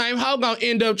 that same hoe gonna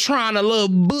end up trying a little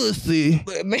bussy.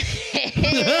 But man,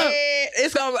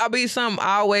 it's gonna be something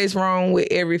always wrong with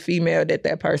every female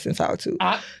that person talk to.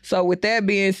 So with that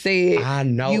being said, I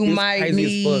know you might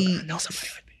need. I know somebody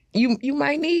like that. You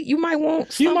might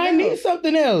want something. You might need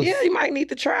something else. Yeah, you might need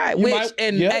to try it.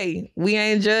 Hey, we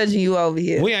ain't judging you over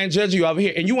here. We ain't judging you over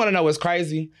here. And you wanna know what's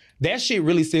crazy? That shit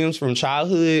really stems from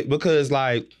childhood because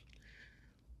like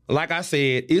I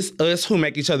said, it's us who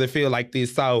make each other feel like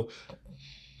this. So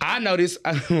I noticed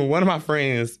one of my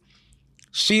friends,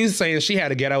 she's saying she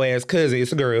had a ghetto ass cousin.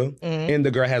 It's a girl, and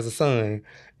the girl has a son.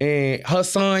 And her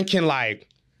son can like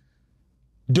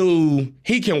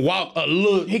he can walk a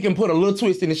little, he can put a little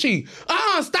twist in the sheet.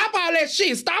 Stop all that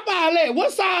shit. Stop all that.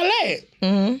 What's all that?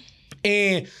 Mm-hmm.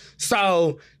 And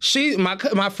so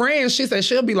my friend, she said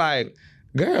she'll be like,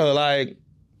 girl, like,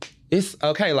 it's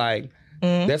okay, like,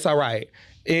 that's all right.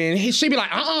 And she be like,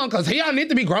 because he don't need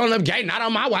to be grown up gay. Not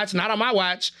on my watch.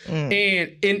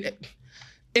 And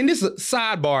in this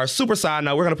sidebar, super side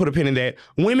note, we're going to put a pin in that.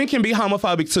 Women can be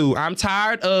homophobic too. I'm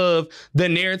tired of the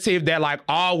narrative that like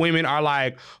all women are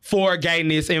like for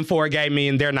gayness and for gay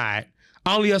men. They're not.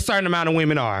 Only a certain amount of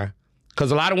women are.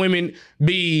 Because a lot of women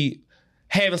be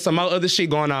having some other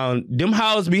shit going on. Them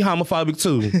hoes be homophobic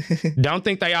too. Don't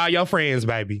think they are your friends,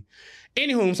 baby.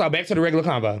 Anywho, so back to the regular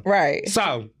convo. Right.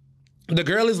 So the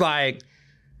girl is like,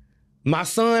 my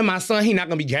son, he not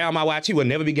gonna be gay on my watch. He will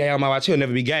never be gay on my watch. He'll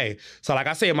never be gay. So like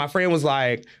I said, my friend was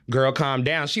like, girl, calm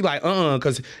down. She like,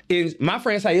 because my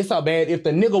friend say it's so bad if the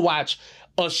nigga watch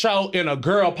a show and a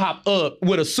girl pop up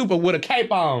with a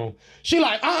cape on. She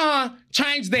like,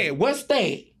 change that. What's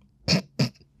that?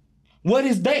 What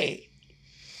is that?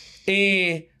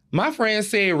 And my friend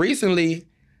said recently,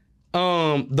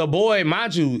 the boy,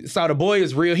 mind you, so the boy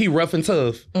is real. He rough and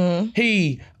tough.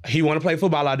 He want to play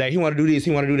football all day. He want to do this. He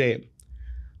want to do that.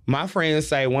 My friend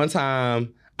say one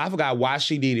time, I forgot why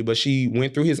she did it, but she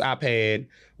went through his iPad.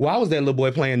 Why was that little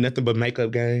boy playing nothing but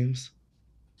makeup games?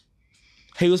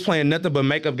 He was playing nothing but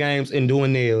makeup games and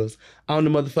doing nails on the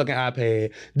motherfucking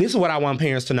iPad. This is what I want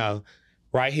parents to know.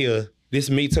 Right here. This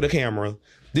me to the camera.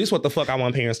 This is what the fuck I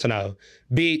want parents to know.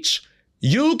 Bitch,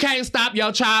 you can't stop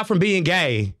your child from being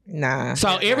gay. Nah.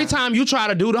 So every time you try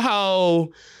to do the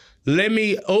whole,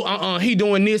 he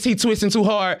doing this, he twisting too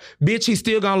hard, bitch, he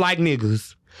still gonna like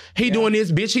niggas. He doing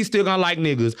this, bitch, he still gonna like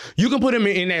niggas. You can put him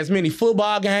in as many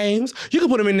football games. You can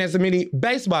put him in as many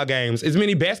baseball games, as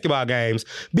many basketball games.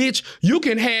 Bitch, you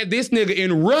can have this nigga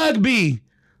in rugby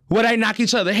where they knock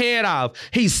each other head off.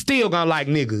 He's still gonna like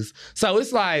niggas. So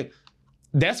it's like,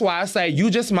 that's why I say you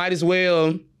just might as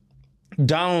well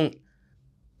don't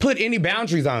put any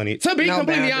boundaries on it. To be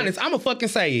completely honest, I'm gonna fucking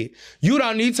say it. You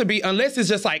don't need to be, unless it's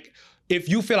just like, if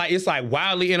you feel like it's like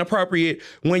wildly inappropriate,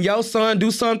 when your son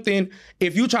do something,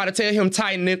 if you try to tell him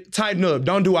tighten up,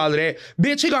 don't do all of that,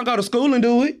 bitch, he gonna go to school and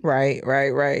do it. Right.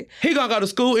 He gonna go to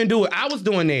school and do it. I was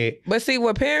doing that. But see,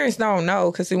 what parents don't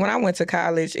know, because see, when I went to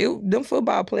college, them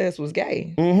football players was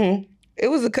gay. Mm-hmm. It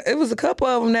was a couple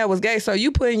of them that was gay. So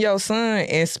you putting your son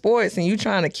in sports and you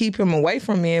trying to keep him away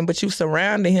from men, but you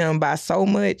surrounding him by so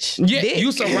much dick.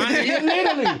 You surrounding him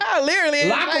literally.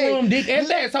 Locker room dick and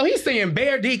that. So he's saying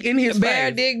bare dick in his bare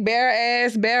face. dick, bare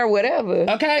ass, bare whatever.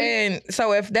 Okay. And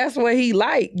so if that's what he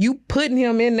like, you putting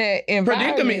him in that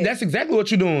environment. Predicament. That's exactly what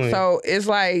you're doing. So it's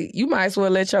like you might as well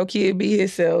let your kid be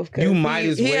himself. You might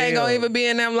as well. He ain't gonna even be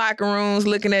in them locker rooms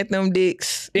looking at them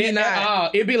dicks.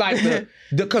 It'd be like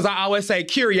because I always say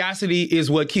curiosity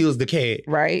is what kills the cat.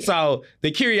 Right. So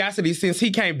the curiosity, since he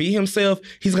can't be himself,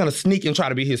 he's going to sneak and try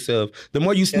to be himself. The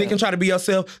more you sneak and try to be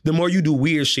yourself, the more you do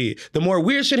weird shit. The more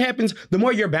weird shit happens, the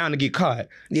more you're bound to get caught.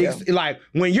 Yeah. It's like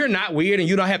when you're not weird and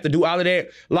you don't have to do all of that,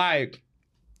 like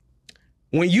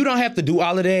when you don't have to do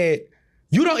all of that,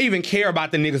 you don't even care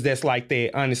about the niggas that's like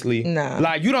that, honestly. Nah.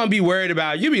 Like, you don't be worried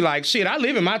about, you be like, shit, I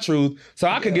live in my truth, so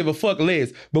I could give a fuck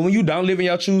less. But when you don't live in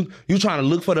your truth, you trying to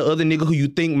look for the other nigga who you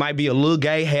think might be a little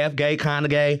gay, half gay, kind of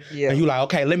gay. Yeah. And you like,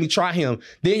 okay, let me try him.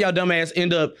 Then your dumb ass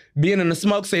end up being in a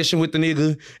smoke session with the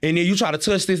nigga, and then you try to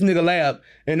touch this nigga lap,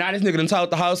 and now this nigga done told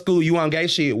the whole school you on gay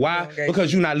shit. Why?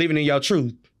 Because you're not living in your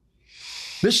truth.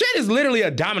 The shit is literally a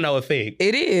domino effect.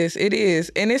 It is.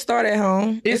 And it started at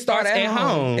home. It starts at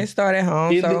home. It started at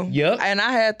home. Yep. And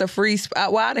I had the free,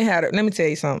 I didn't have it. Let me tell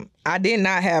you something. I did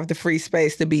not have the free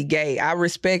space to be gay. I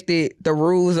respected the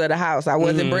rules of the house. I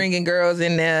wasn't bringing girls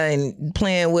in there and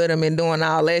playing with them and doing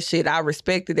all that shit. I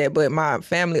respected that. But my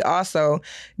family also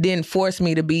didn't force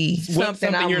me to be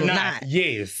something I was not.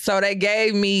 Yes. So they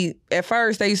gave me, at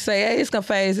first they used to say, hey, it's going to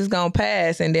phase, it's going to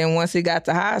pass. And then once it got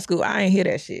to high school, I ain't hear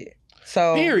that shit.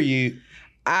 So period.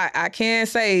 I can't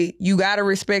say you gotta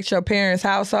respect your parents'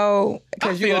 household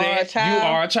because you are a child. You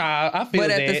are a child. I feel that.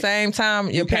 But at the same time,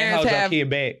 your parents can't have your kid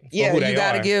back. Yeah, you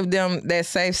gotta give them that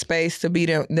safe space to be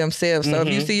themselves. So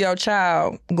if you see your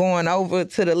child going over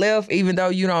to the left, even though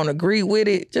you don't agree with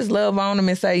it, just love on them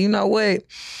and say, you know what,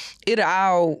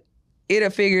 it'll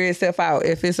figure itself out.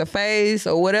 If it's a phase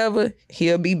or whatever,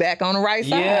 he'll be back on the right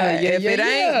side. If it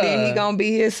ain't, then he gonna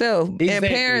be himself. Exactly. And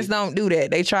parents don't do that.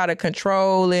 They try to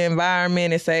control the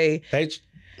environment and say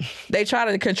they try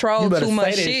to control too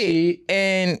much shit.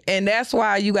 And that's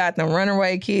why you got them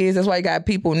runaway kids. That's why you got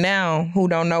people now who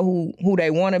don't know who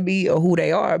they want to be or who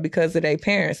they are because of their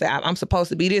parents. I'm supposed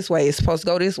to be this way. It's supposed to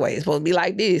go this way. It's supposed to be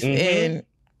like this. And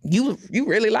you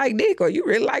really like dick or you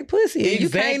really like pussy. And you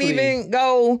can't even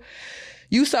go...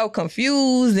 You so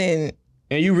confused and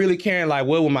you really caring like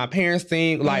what would my parents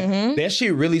think? Like that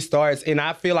shit really starts, and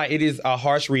I feel like it is a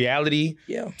harsh reality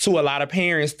to a lot of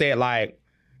parents that like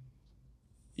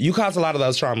you cause a lot of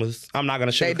those traumas. I'm not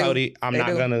gonna sugarcoat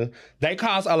it. They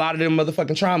cause a lot of them motherfucking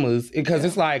traumas because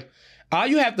it's like all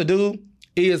you have to do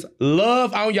is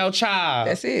love on your child.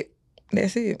 That's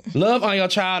it. Love on your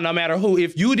child no matter who.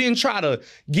 If you didn't try to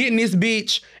get in this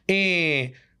bitch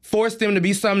and force them to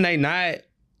be something they not.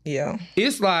 Yeah.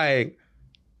 It's like,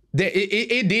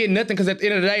 it did nothing because at the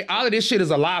end of the day, all of this shit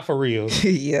is a lie for real.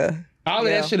 All of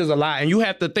that shit is a lie. And you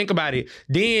have to think about it.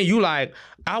 Then you like,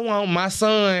 I want my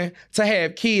son to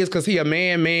have kids because he a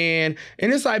man.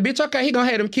 And it's like, bitch, okay, he gonna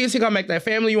have them kids. He gonna make that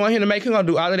family you want him to make. He gonna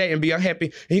do all of that and be unhappy.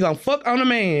 And he gonna fuck on a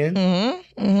man.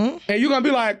 And you gonna be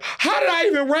like, how did I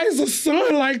even raise a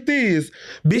son like this?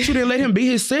 Bitch, you didn't let him be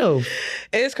himself.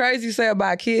 It's crazy you say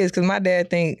about kids because my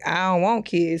dad think I don't want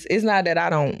kids. It's not that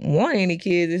I don't want any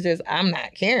kids. It's just I'm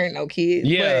not carrying no kids.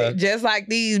 Yeah. But just like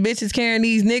these bitches carrying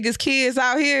these niggas' kids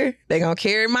out here, they gonna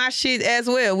carry my shit as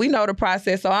well. We know the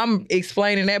process. So I'm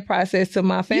explaining that process to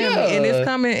my family. And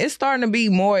it's starting to be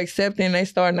more accepting. They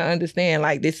starting to understand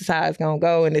like this is how it's gonna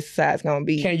go and this is how it's gonna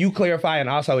be. Can you clarify and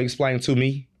also explain to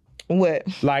me what?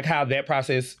 Like how that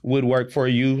process would work for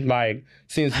you, like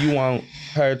since you want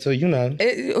her to, you know.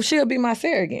 She'll be my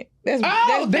surrogate. That's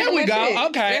there we go. It.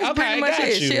 Okay, that's pretty much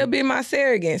it. She'll be my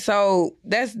surrogate. So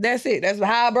that's it. That's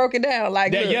how I broke it down.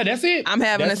 Like, look, that's it. I'm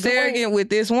having a surrogate with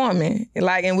this woman.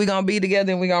 Like, and we're gonna be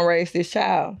together and we're gonna raise this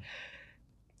child.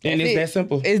 And it's that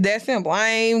simple. It's that simple. I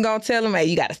ain't even gonna tell them, hey,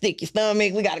 you gotta stick your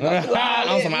stomach. We gotta go through all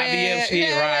this, some IVF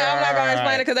shit. I'm not gonna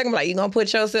explain it because they're gonna be like, you gonna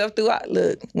put yourself through.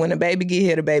 Look, when the baby get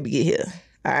here, the baby get here.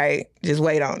 All right, just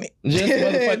wait on it. Just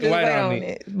motherfucking wait on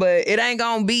it. But it ain't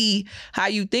gonna be how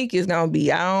you think it's gonna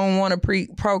be. I don't want to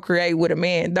procreate with a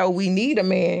man, though we need a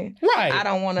man. Right. I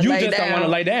don't want to lay down. You just don't want to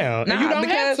lay down. Nah, and you don't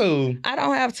have to. I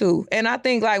don't have to. And I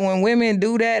think like when women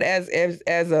do that as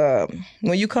a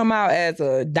when you come out as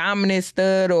a dominant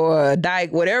stud or a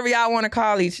dyke, whatever y'all want to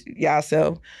call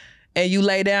yourself, and you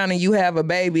lay down and you have a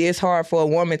baby, it's hard for a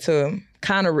woman to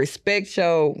kind of respect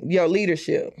your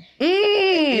leadership.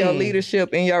 Your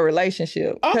leadership in your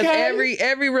relationship. Because every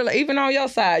even on your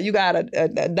side, you got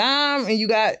a dime and you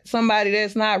got somebody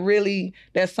that's not really,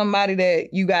 that's somebody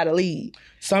that you got to lead.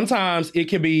 Sometimes it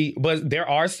can be, but there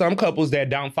are some couples that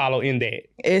don't follow in that.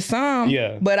 It's some.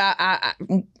 Yeah. But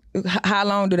how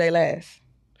long do they last?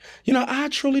 You know, I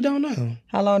truly don't know.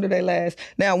 How long do they last?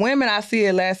 Now, women, I see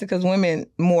it lasting because women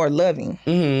more loving.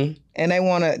 Mm-hmm. And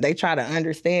they try to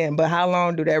understand. But how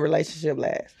long do that relationship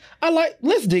last?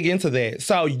 Let's dig into that.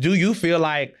 So do you feel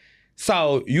like,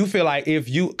 if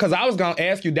you, because I was going to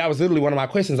ask you, that was literally one of my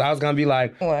questions. I was going to be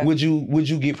like, what? Would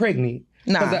you get pregnant?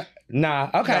 Nah.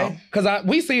 Okay. Because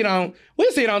we see it on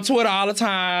Twitter all the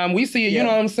time. We see it, you know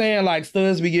what I'm saying? Like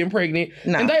studs be getting pregnant.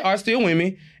 And they are still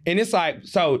women. And it's like,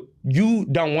 so you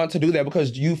don't want to do that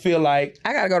because you feel like...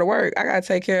 I got to go to work. I got to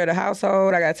take care of the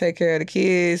household. I got to take care of the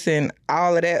kids and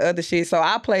all of that other shit. So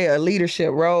I play a leadership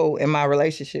role in my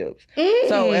relationships.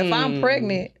 So if I'm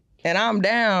pregnant and I'm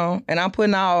down and I'm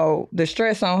putting all the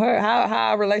stress on her,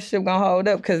 how a relationship going to hold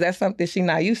up? Because that's something she's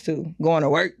not used to. Going to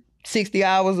work 60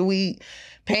 hours a week,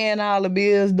 paying all the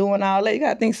bills, doing all that. You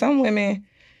got to think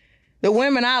the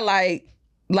women I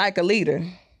like a leader.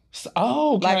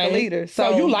 Oh, okay. Like a leader.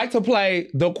 So you like to play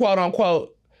the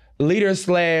quote-unquote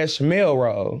leader/male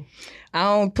role. I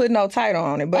don't put no title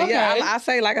on it. But I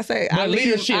say, I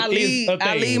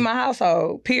lead my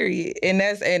household, period. And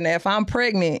if I'm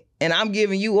pregnant and I'm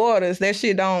giving you orders, that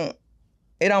shit don't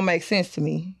make sense to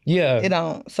me. Yeah. It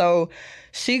don't. So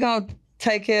she gonna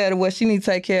take care of what she need to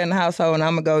take care of in the household, and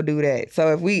I'm gonna go do that.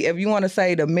 So if you want to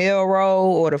say the male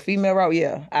role or the female role,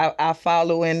 I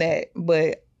follow in that.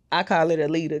 But I call it a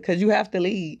leader because you have to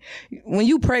lead. When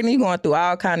you pregnant, you going through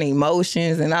all kind of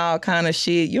emotions and all kind of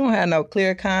shit. You don't have no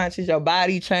clear conscience. Your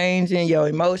body changing, your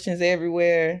emotions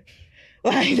everywhere.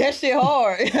 Like, that shit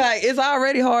hard. Like, it's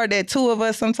already hard that two of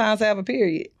us sometimes have a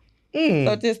period.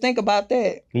 So just think about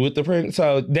that. With the pregnant,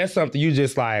 so that's something you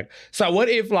just like. So what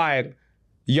if like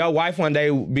your wife one day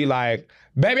be like,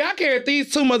 baby, I carried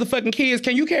these 2 motherfucking kids.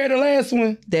 Can you carry the last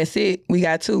one? That's it. We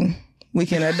got 2. We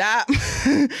can adopt.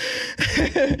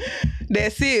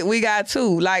 That's it. We got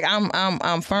 2. Like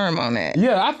I'm firm on that.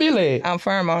 Yeah, I feel it. I'm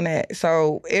firm on that.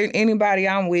 So anybody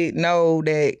I'm with know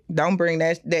that don't bring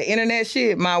that internet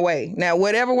shit my way. Now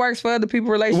whatever works for other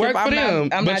people's relationship, I'm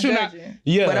not judging.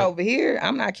 But over here,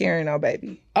 I'm not carrying no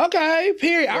baby. Okay,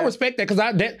 period. Yeah. I respect that because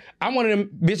I'm one of them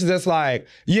bitches that's like,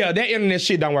 that internet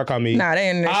shit don't work on me. Nah, that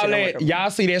internet shit don't work on me. Y'all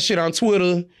see that shit on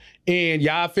Twitter and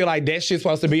y'all feel like that shit's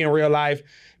supposed to be in real life.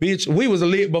 Bitch, we was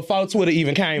lit before Twitter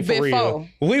even came for real.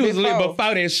 We was lit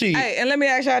before that shit. Hey, and let me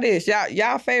ask y'all this.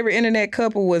 Y'all favorite internet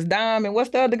couple was Dime and what's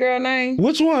the other girl name?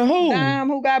 Which one? Who? Dime,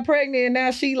 who got pregnant and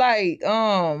now she like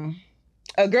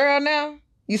a girl now.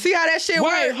 You see how that shit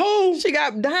works? Who? She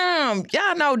got Dime.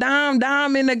 Y'all know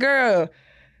Dime and the girl.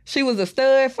 She was a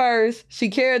stud first. She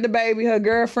carried the baby. Her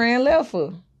girlfriend left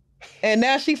her. And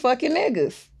now she fucking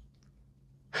niggas.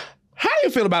 How do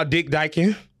you feel about dick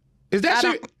diking? Is that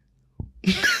shit...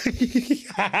 Let's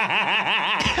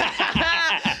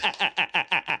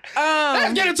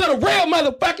get into the real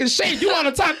motherfucking shit. You want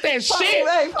to talk that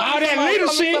shit? All that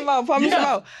leadership.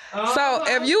 So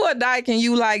if you a dyke and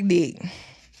you like dick,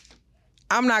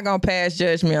 I'm not gonna pass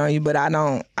judgment on you, but I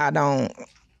don't.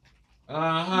 We're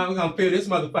gonna fill this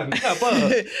motherfucking cup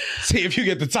up. See if you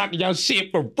get to talking your shit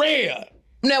for real.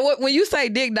 Now, when you say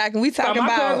dick docking, we talking about...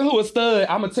 my cousin who a stud,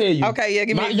 I'm going to tell you. Okay, yeah,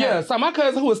 give me so my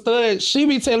cousin who a stud, she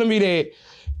be telling me that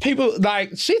people,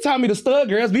 like, she told me the stud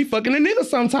girls be fucking the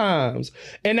niggas sometimes.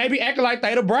 And they be acting like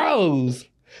they the bros.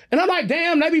 And I'm like,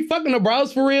 damn, they be fucking the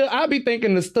bros for real? I be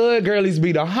thinking the stud girlies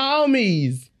be the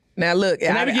homies. Now, look.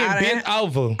 And they be getting bent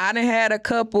over. I done had a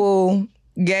couple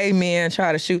gay men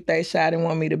try to shoot their shot and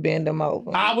want me to bend them over.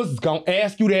 I was going to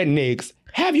ask you that next.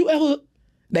 Have you ever...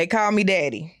 They call me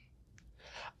daddy.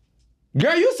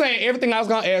 Girl, you saying everything I was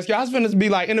gonna ask you. I was finna be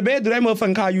like, in the bed, do they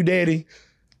motherfucking call you daddy?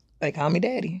 They call me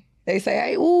daddy. They say,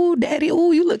 hey, ooh, daddy,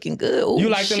 ooh, you looking good. Ooh, you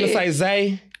like them to say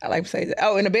Zay? I like to say Zay.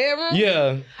 Oh, in the bedroom?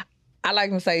 Yeah. I like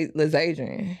them to say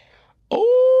Lexedrien.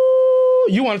 Ooh,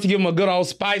 you wanted to give them a good old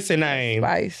spicy name.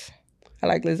 Spice. I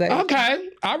like Lexedrien. Okay,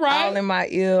 all right. All in my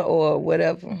ear or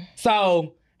whatever.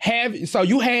 So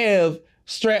you have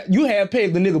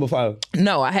pegged the nigga before?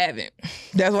 No, I haven't.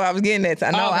 That's what I was getting at.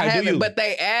 I know I haven't, but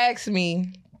they asked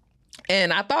me,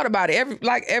 and I thought about it.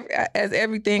 As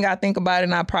everything I think about it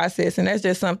and I process, and that's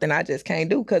just something I just can't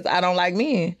do because I don't like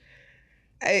men.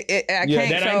 I can't.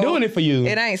 That ain't doing it for you.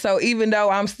 It ain't. So even though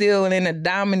I'm still in a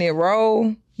dominant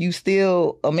role, you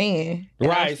still a man,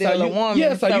 right? I'm still a woman.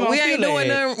 Yeah, so you we ain't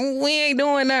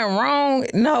doing nothing wrong.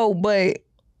 No, but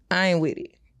I ain't with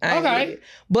it. Okay.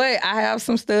 But I have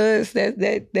some studs that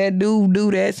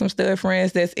do that, some stud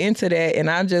friends that's into that, and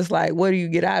I'm just like, what do you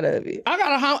get out of it?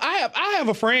 I have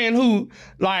a friend who,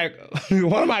 like,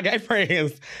 one of my gay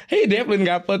friends, he definitely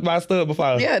got fucked by a stud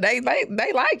before. Yeah, they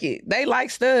like it. They like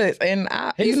studs. And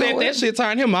he said that shit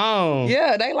turned him on.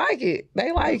 Yeah, they like it.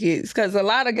 They like it. Because a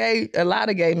lot of gay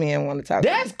men want to talk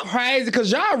about it. That's crazy,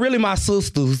 because y'all really my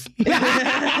sisters.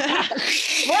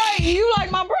 Right, you like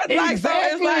my brother.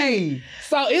 Exactly.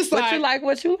 So it's like, you like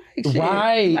what you like. Shit.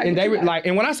 Right. Like and they like,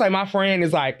 and when I say my friend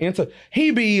is like into,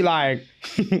 he be like,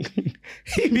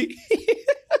 he be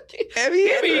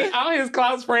all his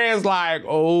close friends like,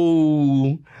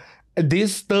 oh,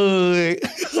 this stud.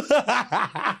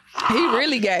 He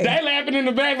really gay. They laughing in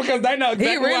the back because they know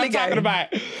exactly what I'm talking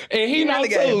about. And he know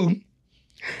too.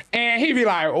 And he be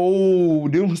like, oh,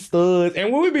 them studs.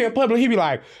 And when we be in public, he be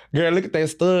like, girl, look at that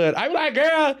stud. I be like,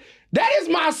 girl, that is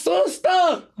my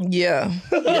sister. Yeah.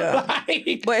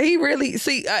 Like, but he really,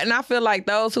 see, and I feel like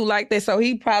those who like that, so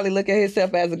he probably look at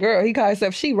himself as a girl. He call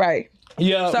himself she right.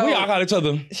 Yeah, so, we all call each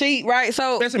other. She right,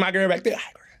 so. Especially my girl back there.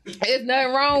 It's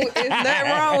nothing wrong with that. It's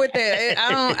nothing wrong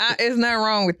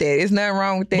with that. It's nothing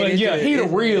wrong with that. But it's he the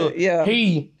real. Yeah.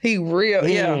 He real.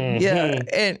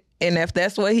 Yeah. And if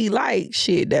that's what he likes,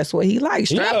 shit, that's what he likes.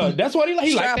 Strap him. That's what he like.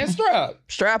 He like that strap.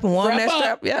 Strap him. That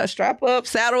strap. Yeah, strap up,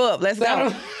 saddle up. Let's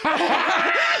go.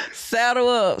 Saddle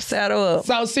up.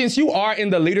 So since you are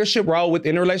in the leadership role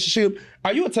within a relationship,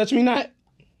 are you a touch me not?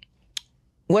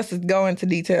 What's it go into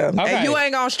detail? Okay. And you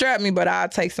ain't gonna strap me, but I'll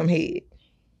take some head.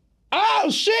 Oh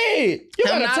shit! You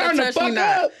gotta turn the fuck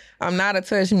up. I'm not a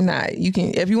touch me not. You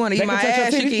can, if you want to eat my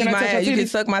ass, you can eat my ass. You can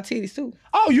suck my titties too.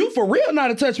 Oh, you for real not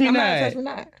a touch me not? I'm not a touch me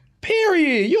not.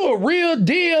 Period. You a real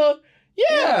deal.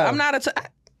 Yeah. I'm not a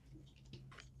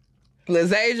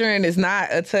Lexedrien is not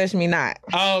a touch me not.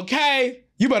 Okay.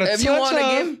 You better touch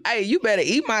her. Hey, you better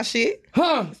eat my shit.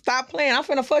 Huh? Stop playing. I'm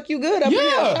finna fuck you good up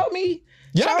here. Show me.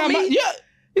 Show me.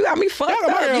 You got me fucked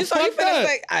up. You finna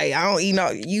say, hey, I don't eat no,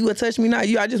 you a touch me not.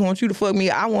 I just want you to fuck me.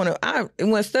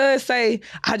 When studs say,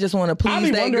 I just want to please that girl.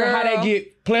 I be wondering how they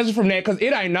get pleasure from that, because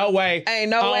it ain't no way.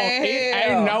 Ain't no way in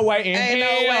hell. Ain't no way in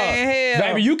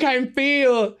hell. Baby, you can't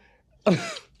feel...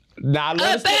 Nah, I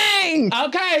love thing.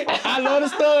 Okay, I love the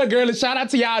stud, girl. And shout out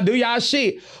to y'all. Do y'all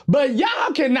shit. But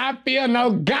y'all cannot feel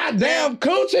no goddamn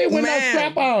coochie with no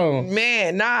strap on.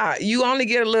 Man, nah. You only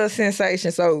get a little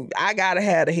sensation. So I gotta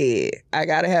have the head. I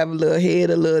gotta have a little head,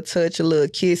 a little touch, a little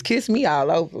kiss. Kiss me all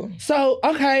over. So,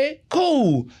 okay,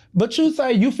 cool. But you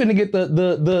say you finna get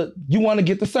you want to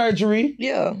get the surgery.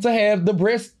 Yeah. To have the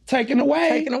breast taken away.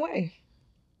 Taken away.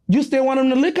 You still want them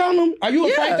to lick on them? Are you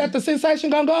afraid that the sensation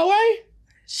gonna go away?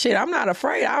 Shit, I'm not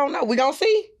afraid. I don't know. We gonna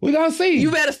see. We gonna see.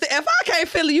 You better. If I can't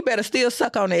feel it, you better still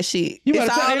suck on that shit. You better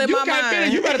it's all in my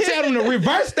mind. You better tell them to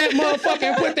reverse that motherfucker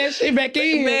and put that shit back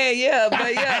in. Man,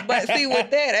 but see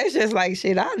with that's just like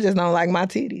shit. I just don't like my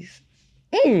titties.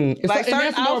 Like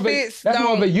certain outfits, that's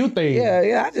more of a you thing.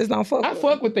 Yeah, I just don't fuck. I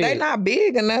fuck with that. They not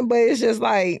big or nothing, but it's just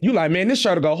like you like, man, this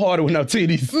shirt will go harder with no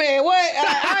titties. Man, what?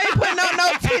 I ain't putting on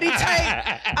no titty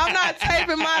tape. I'm not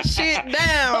taping my shit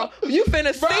down. You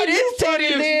finna see this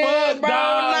titty then, bro.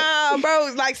 Nah,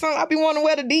 bro. Like I be wanting to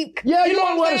wear the deep. Yeah, you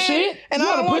don't wear the shit. And you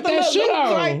I don't put that shit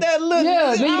on. Right there, look.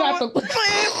 Yeah, then you got the. Man,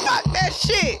 fuck that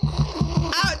shit.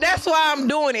 That's why I'm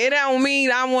doing it. It don't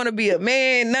mean I want to be a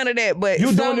man, none of that. But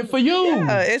you doing it for you.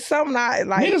 Yeah, it's something I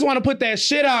like. Niggas want to put that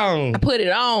shit on. I put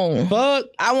it on. Fuck.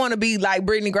 I want to be like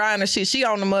Brittany Griner shit. She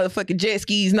on the motherfucking jet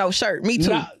skis, no shirt. Me too.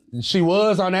 Nah, she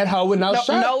was on that hoe with no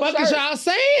shirt. No fuck shirt. is y'all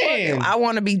saying? I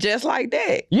want to be just like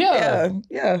that. Yeah.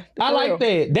 I like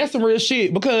that. That's some real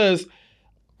shit, because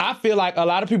I feel like a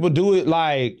lot of people do it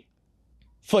like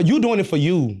for you, doing it for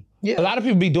you. Yeah. A lot of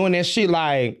people be doing that shit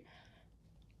like.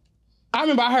 I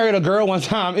remember I heard a girl one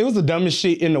time, it was the dumbest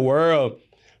shit in the world.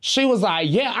 She was like,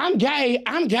 yeah, I'm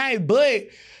gay, but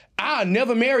I'll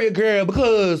never marry a girl,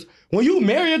 because when you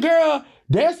marry a girl,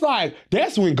 that's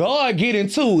when God get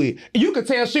into it. You could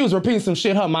tell she was repeating some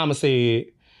shit her mama said.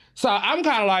 So I'm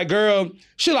kind of like, girl,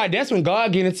 she like, that's when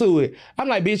God get into it. I'm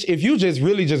like, bitch, if you just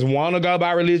really just want to go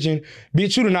by religion,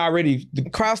 bitch, you done already...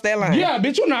 Cross that line. Yeah,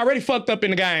 bitch, you done already fucked up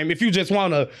in the game if you just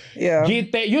want to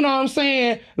get that. You know what I'm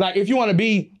saying? Like, if you want to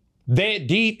be that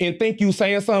deep and think you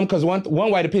saying something, because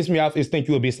one way to piss me off is think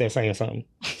you a bitch that's saying something.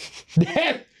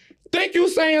 Think you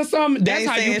saying something, that's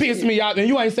how you piss me off, and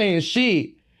you ain't saying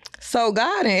shit. So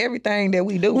God in everything that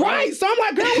we do. Right, so I'm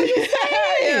like, girl, what you saying?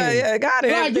 yeah, God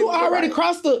in like, you already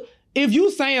crossed the... If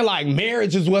you saying like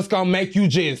marriage is what's gonna make you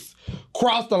just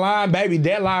cross the line, baby,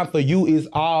 that line for you is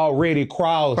already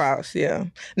crossed. Yeah.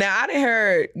 Now, I done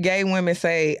heard gay women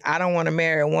say, I don't want to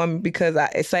marry a woman because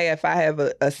if I have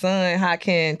a son, how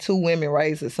can two women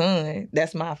raise a son?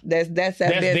 That's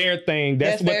their thing.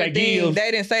 That's what they give.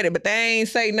 They didn't say that, but they ain't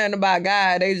say nothing about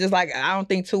God. They just like, I don't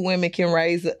think two women can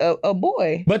raise a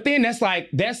boy. But then that's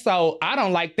so, I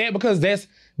don't like that because that's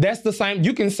the same.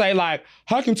 You can say like,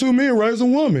 how can two men raise a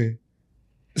woman?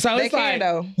 So they it's can, like,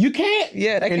 though. You can't.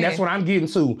 Yeah, they can. And that's what I'm getting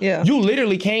to. Yeah. You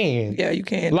literally can. Yeah, you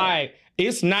can. Like,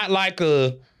 it's not like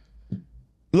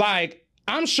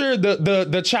I'm sure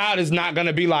the child is not going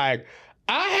to be like,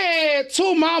 I had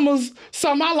two mamas,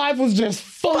 so my life was just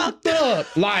fucked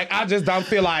up. Like, I just don't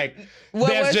feel like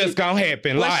that's just going to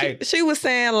happen. Like, she was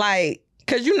saying, like,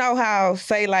 because you know how,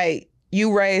 say, like,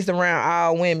 you raised around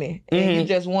all women and you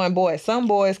just one boy. Some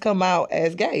boys come out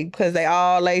as gay because they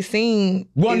seen.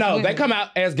 Well, no, women. they come out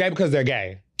as gay because they're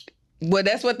gay. Well,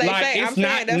 that's what they say. I'm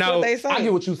saying that's what they say. I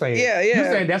get what you're saying. Yeah. You're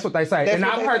saying that's what they say. And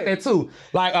I've heard that too.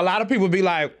 Like, a lot of people be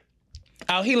like,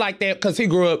 oh, he like that because he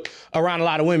grew up around a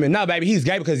lot of women. No, baby, he's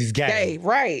gay because he's gay. Gay,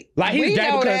 right. Like, he's gay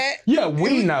because... That. Yeah,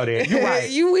 we know that. You're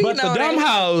right. But the dumb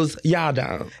hoes, y'all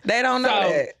don't. They don't know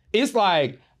that. It's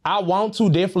like, I want to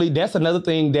definitely... That's another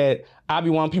thing that I be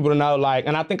wanting people to know, like,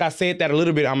 and I think I said that a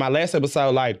little bit on my last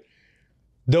episode, like,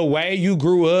 the way you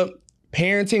grew up,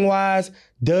 parenting-wise,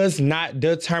 does not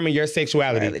determine your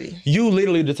sexuality. You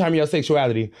literally determine your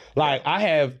sexuality. Like,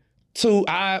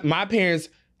 my parents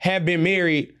have been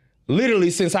married literally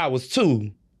since I was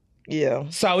 2. Yeah.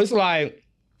 So it's like,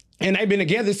 and they've been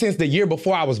together since the year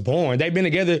before I was born. They've been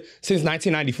together since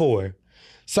 1994.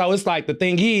 So it's like, the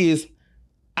thing is,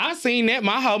 I seen that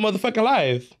my whole motherfucking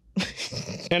life.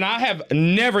 And I have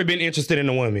never been interested in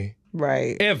a woman.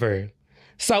 Right. Ever.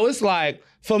 So it's like,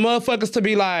 for motherfuckers to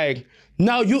be like,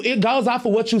 no, it goes off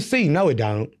of what you see. No, it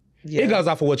don't. Yeah. It goes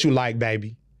off of what you like,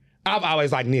 baby. I've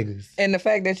always liked niggas. And the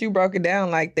fact that you broke it down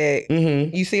like that,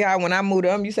 you see how when I moved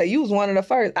up, you say you was one of the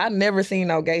first. I never seen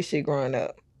no gay shit growing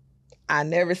up. I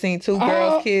never seen two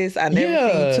girls kiss. I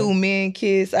never seen two men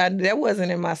kiss. That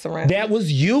wasn't in my surroundings. That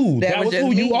was you. That was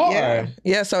who you are.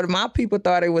 Yeah, so my people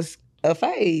thought it was a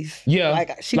phase. Yeah. Like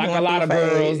a lot of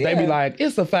girls, they be like,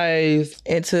 it's a phase.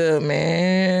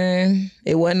 Man,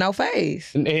 it wasn't no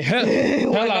phase. It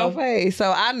wasn't no phase. So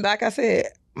like I said,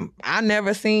 I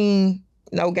never seen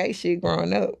no gay shit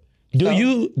growing up.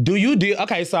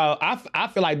 Okay, so I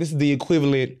feel like this is the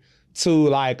equivalent to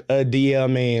like a DL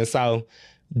man. So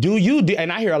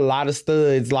and I hear a lot of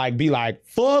studs like be like,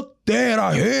 fuck that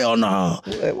or hell no.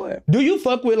 What? Do you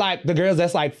fuck with like the girls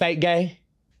that's like fake gay?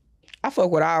 I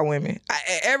fuck with all women.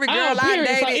 Every girl I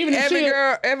dated,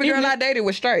 every girl I dated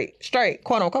was straight,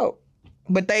 quote unquote.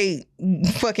 But they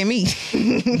fucking me.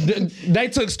 They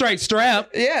took straight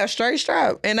strap. Yeah, straight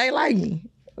strap, and they like me.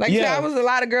 Like I was a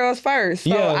lot of girls first,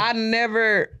 so I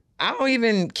don't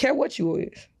even care what you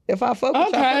is. If I fuck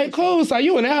with you, okay, cool. So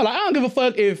you and that, like, I don't give a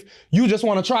fuck if you just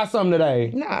want to try something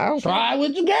today. Nah, I don't try it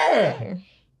with your girl. Yeah.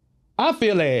 I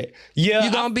feel that. Yeah,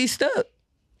 you gonna be stuck.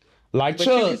 Like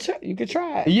Chuck. You could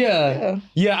try it. Yeah,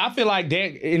 I feel like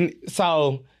that. And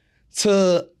so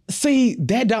to see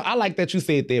that, I like that you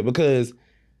said that because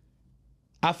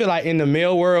I feel like in the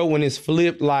male world when it's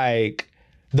flipped, like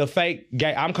the fake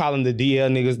gay, I'm calling the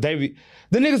DL niggas.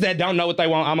 The niggas that don't know what they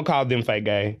want, I'm gonna call them fake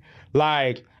gay.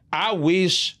 Like I do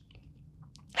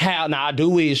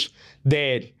wish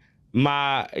that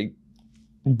my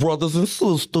brothers and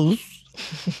sisters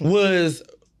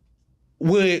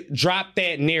would drop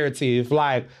that narrative,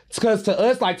 like, because to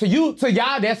us, like, to y'all,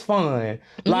 that's fun.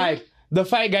 Like, the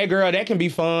fake gay girl, that can be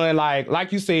fun.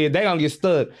 Like you said, they gonna get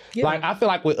stuck. Yeah. Like, I feel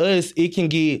like with us, it can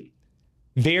get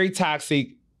very toxic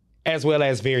as well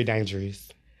as very dangerous.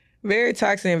 Very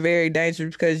toxic and very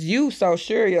dangerous because you so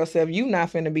sure of yourself, you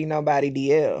not finna be nobody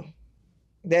DL.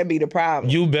 That be the problem.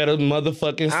 You better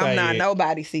motherfucking say I'm not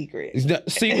nobody's secret.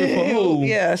 Secret for who?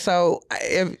 Yeah, so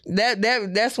if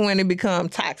that's when it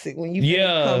becomes toxic, when you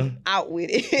come out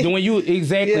with it. When you,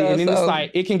 exactly. And then it's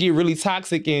like, it can get really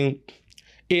toxic. And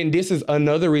this is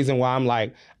another reason why I'm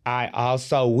like, I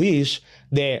also wish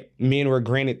that men were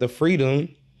granted the freedom.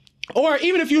 Or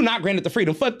even if you're not granted the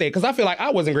freedom, fuck that. Because I feel like I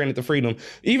wasn't granted the freedom.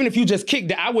 Even if you just kicked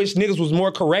that, I wish niggas was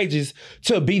more courageous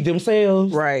to be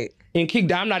themselves. Right. And kick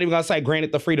down, I'm not even going to say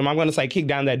granted the freedom. I'm going to say kick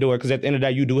down that door because at the end of the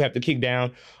day, you do have to kick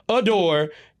down a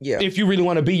door if you really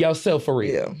want to be yourself for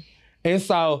real. Yeah. And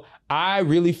so I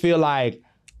really feel like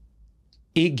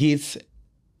it gets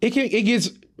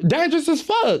dangerous as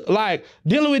fuck. Like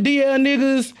dealing with DL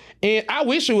niggas, and I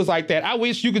wish it was like that. I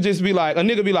wish you could just be like, a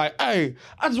nigga be like, hey,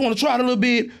 I just want to try it a little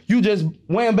bit. You just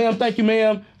wham, bam, thank you,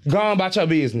 ma'am. Go on about your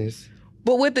business.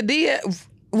 But with the DL...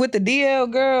 with the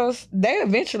DL girls, they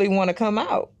eventually want to come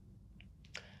out.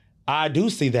 I do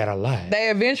see that a lot. They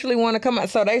eventually want to come out.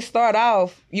 So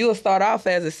you'll start off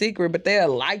as a secret, but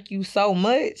they'll like you so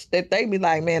much that they be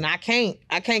like, man, I can't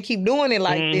keep doing it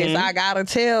like this. I gotta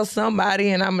tell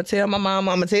somebody, and I'm gonna tell my mom,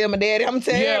 I'm gonna tell my daddy, I'm gonna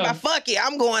tell everybody, fuck it,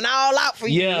 I'm going all out for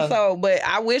you. So, but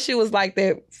I wish it was like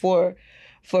that for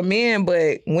men,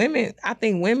 but women, I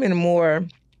think women more,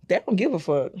 they don't give a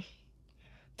fuck.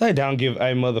 They don't give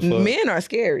a motherfucker. Men are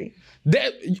scary.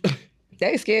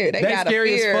 They scared. They got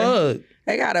scary a fear. As fuck.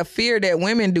 They got a fear that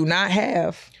women do not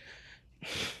have.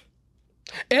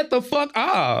 At the fuck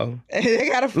off. They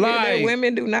got a fear that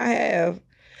women do not have.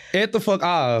 At the fuck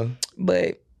off.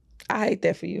 But I hate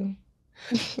that for you.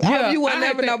 I hope you will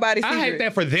never nobody's secret. I hate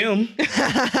that for them.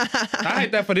 I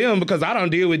hate that for them because I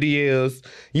don't deal with DLs.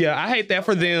 Yeah, I hate that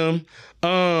for them.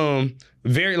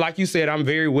 Very, like you said, I'm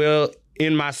very well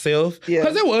in myself.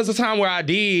 Because there was a time where I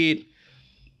did.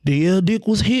 DL dick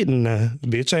was hitting now.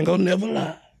 Bitch ain't gonna never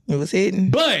lie. It was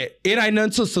hitting. But it ain't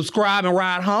nothing to subscribe and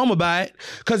ride home about.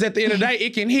 Because at the end of the day,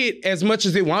 it can hit as much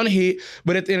as it want to hit.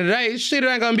 But at the end of the day, shit, it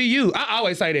ain't gonna be you. I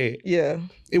always say that. Yeah.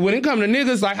 When it come to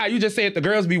niggas, like how you just said the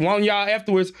girls be wanting y'all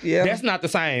afterwards, that's not the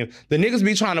same. The niggas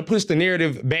be trying to push the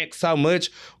narrative back so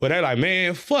much where they like,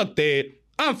 man, fuck that.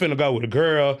 I'm finna go with a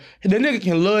girl. The nigga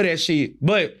can love that shit,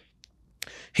 but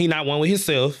he not one with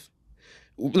himself.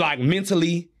 Like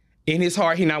mentally, in his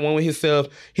heart, he not one with himself.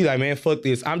 He like, man, fuck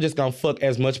this. I'm just gonna fuck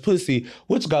as much pussy,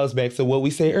 which goes back to what we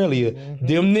said earlier.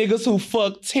 Them niggas who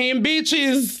fuck 10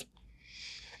 bitches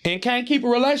and can't keep a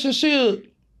relationship.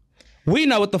 We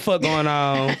know what the fuck going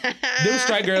on. Them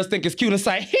straight girls think it's cute and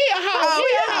say, he a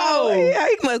hoe, Yeah,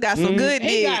 he must got some good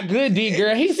dick. He got good dick,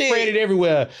 girl. He spread it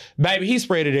everywhere. Baby, he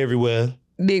spread it everywhere.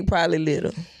 Dick probably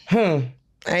little. I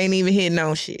ain't even hitting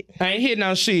on shit.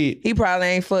 He probably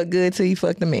ain't fucked good till he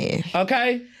fucked a man.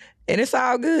 Okay. And it's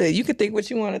all good. You can think what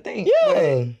you want to think.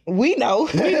 Yeah. We know.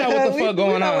 We know what the fuck going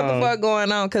on. We know what the fuck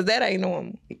going on, because that ain't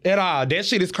normal. At all. That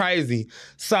shit is crazy.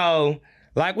 So,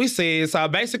 like we said, so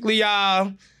basically,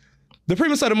 y'all, the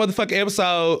premise of the motherfucking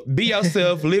episode, be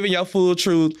yourself, living your full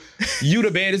truth. You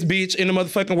the baddest bitch in the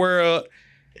motherfucking world.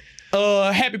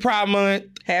 Happy Pride Month.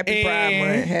 Happy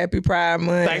Pride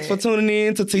Month. Thanks for tuning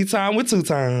in to Tea Time with Two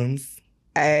Times.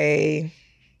 Hey.